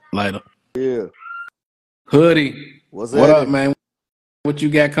 Yeah. Yep. Later. Yeah. Hoodie. What's What up, happening? man? what you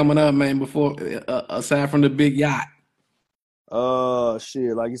got coming up, man? Before aside from the big yacht.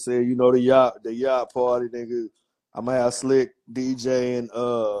 Shit, like you said, the yacht party, nigga. I'm gonna have Slick DJ and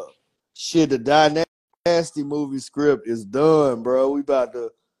shit. The Dynasty movie script is done, bro. We about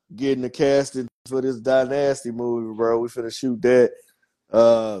to get in the casting for this Dynasty movie, bro. We finna shoot that.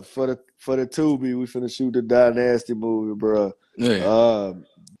 For the Tubi, we finna shoot the Dynasty movie, bro. Yeah.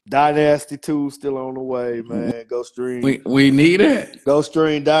 Dynasty 2 still on the way, man. Go stream. We need it. Go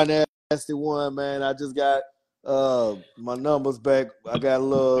stream Dynasty 1, man. I just got my numbers back. I got a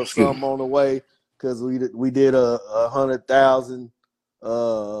little something on the way because we did a 100,000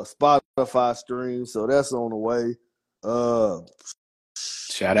 Spotify streams, so that's on the way.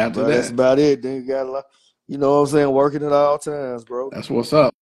 Shout out to that. That's about it. Then you got a lot, you know what I'm saying, working at all times, bro. That's what's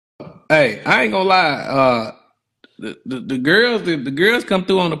up. Hey, I ain't gonna lie. The girls come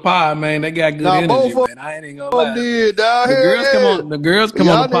through on the pod, man. They got good energy, man. I ain't gonna lie. Did, dog. The girls come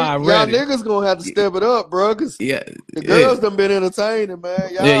on the pod ready. Y'all niggas gonna have to step it up, bro. Cause the girls done been entertaining,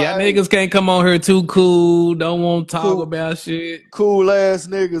 man. Y'all niggas can't come on here too cool. Don't want to talk about shit. Cool ass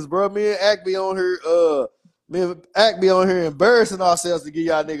niggas, bro. Me and Ack be on here. Embarrassing ourselves to give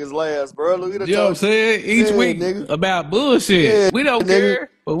y'all niggas laughs, bro. Look at the you know what I'm saying? Each week nigga. About bullshit. Yeah, we don't care,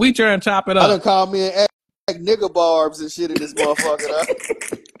 but we try and chop it up. I done called me and Ack nigga barbs and shit in this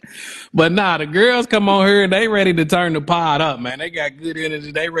motherfucker. But nah, the girls come on here, they ready to turn the pod up, man. They got good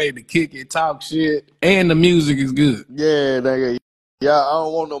energy. They ready to kick it, talk shit, and the music is good. Yeah, nigga. Yeah, I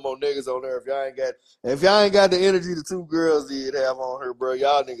don't want no more niggas on there. If y'all ain't got the energy the two girls did have on her, bro,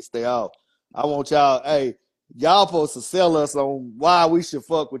 y'all niggas stay out. I want y'all, y'all supposed to sell us on why we should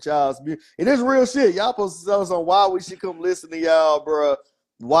fuck with y'all's music. And it's real shit. Y'all supposed to sell us on why we should come listen to y'all, bro.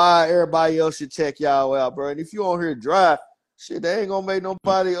 Why everybody else should check y'all out, bro. And if you on here dry, shit, they ain't gonna make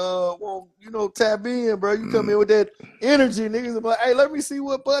nobody tap in, bro. You come in with that energy, niggas be like, hey, let me see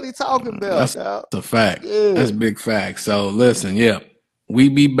what Buddy talking about. That's a fact. Yeah. That's a big fact. So listen, we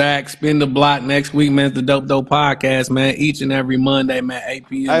be back, spin the block next week, man. It's the Dope Podcast, man. Each and every Monday, man, 8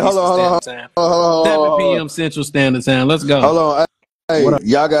 p.m. Eastern Standard Time. 7 p.m. Central Standard Time. Let's go. Hold on. Hey,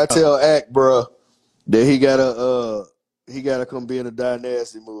 y'all gotta tell Ack, bro, that he gotta come be in a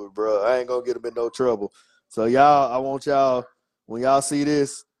Dynasty movie, bro. I ain't gonna get him in no trouble. So I want y'all, when y'all see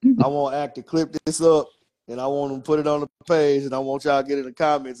this, I want Ack to clip this up and I want him to put it on the page and I want y'all to get in the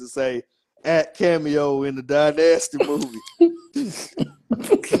comments and say Ack cameo in the Dynasty movie.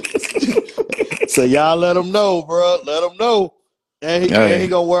 So y'all let him know, bro. Let him know. And he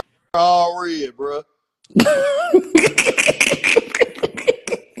gonna wear all red, bro.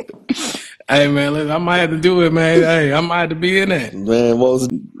 Hey man, listen, I might have to do it, man. Hey, I might have to be in that. Man, most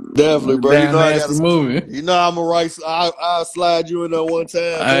definitely, bro. You know I got a movie. You know I'm a right. I'll slide you in there one time.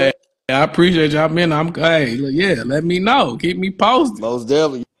 Hey, I appreciate y'all, man. Let me know. Keep me posted. Most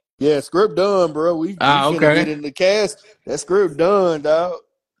definitely. Yeah, script done, bro. We finna get in the cast. That script done, dog.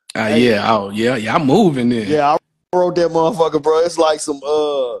 I'm moving there. Yeah, I wrote that motherfucker, bro. It's like some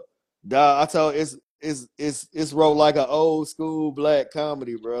dog. I told it's wrote like an old school black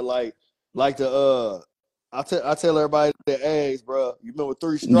comedy, bro. Like the I tell everybody that eggs, bro. You remember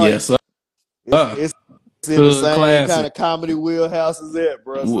Three Strikes? Yes, sir. It's in the same kind of comedy wheelhouse as that,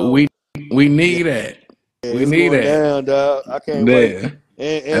 bro. So, we need that. Yeah, we need that. Down, dog. I can't wait.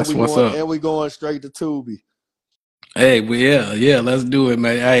 And we going straight to Tubi. Hey, let's do it,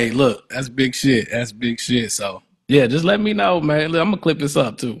 man. Hey, look, that's big shit. That's big shit. So yeah, just let me know, man. Look, I'm gonna clip this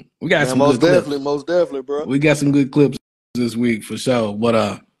up too. We got some most good clips. Most definitely, bro. We got some good clips this week for sure.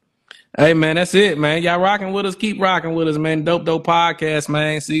 But hey man, that's it, man. Y'all rocking with us, keep rocking with us, man. Dope Podcast,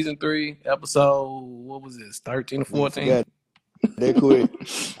 man. Season 3, episode, what was this? 13 or 14? That quick.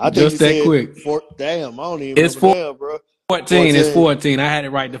 I think just that quick. Damn, I don't even remember, bro. 14. It's 14. I had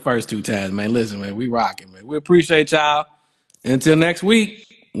it right the first 2 times, man. Listen, man, we rocking, man. We appreciate y'all. Until next week,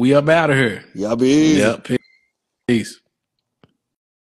 we up out of here. Y'all be easy. Yep. Peace.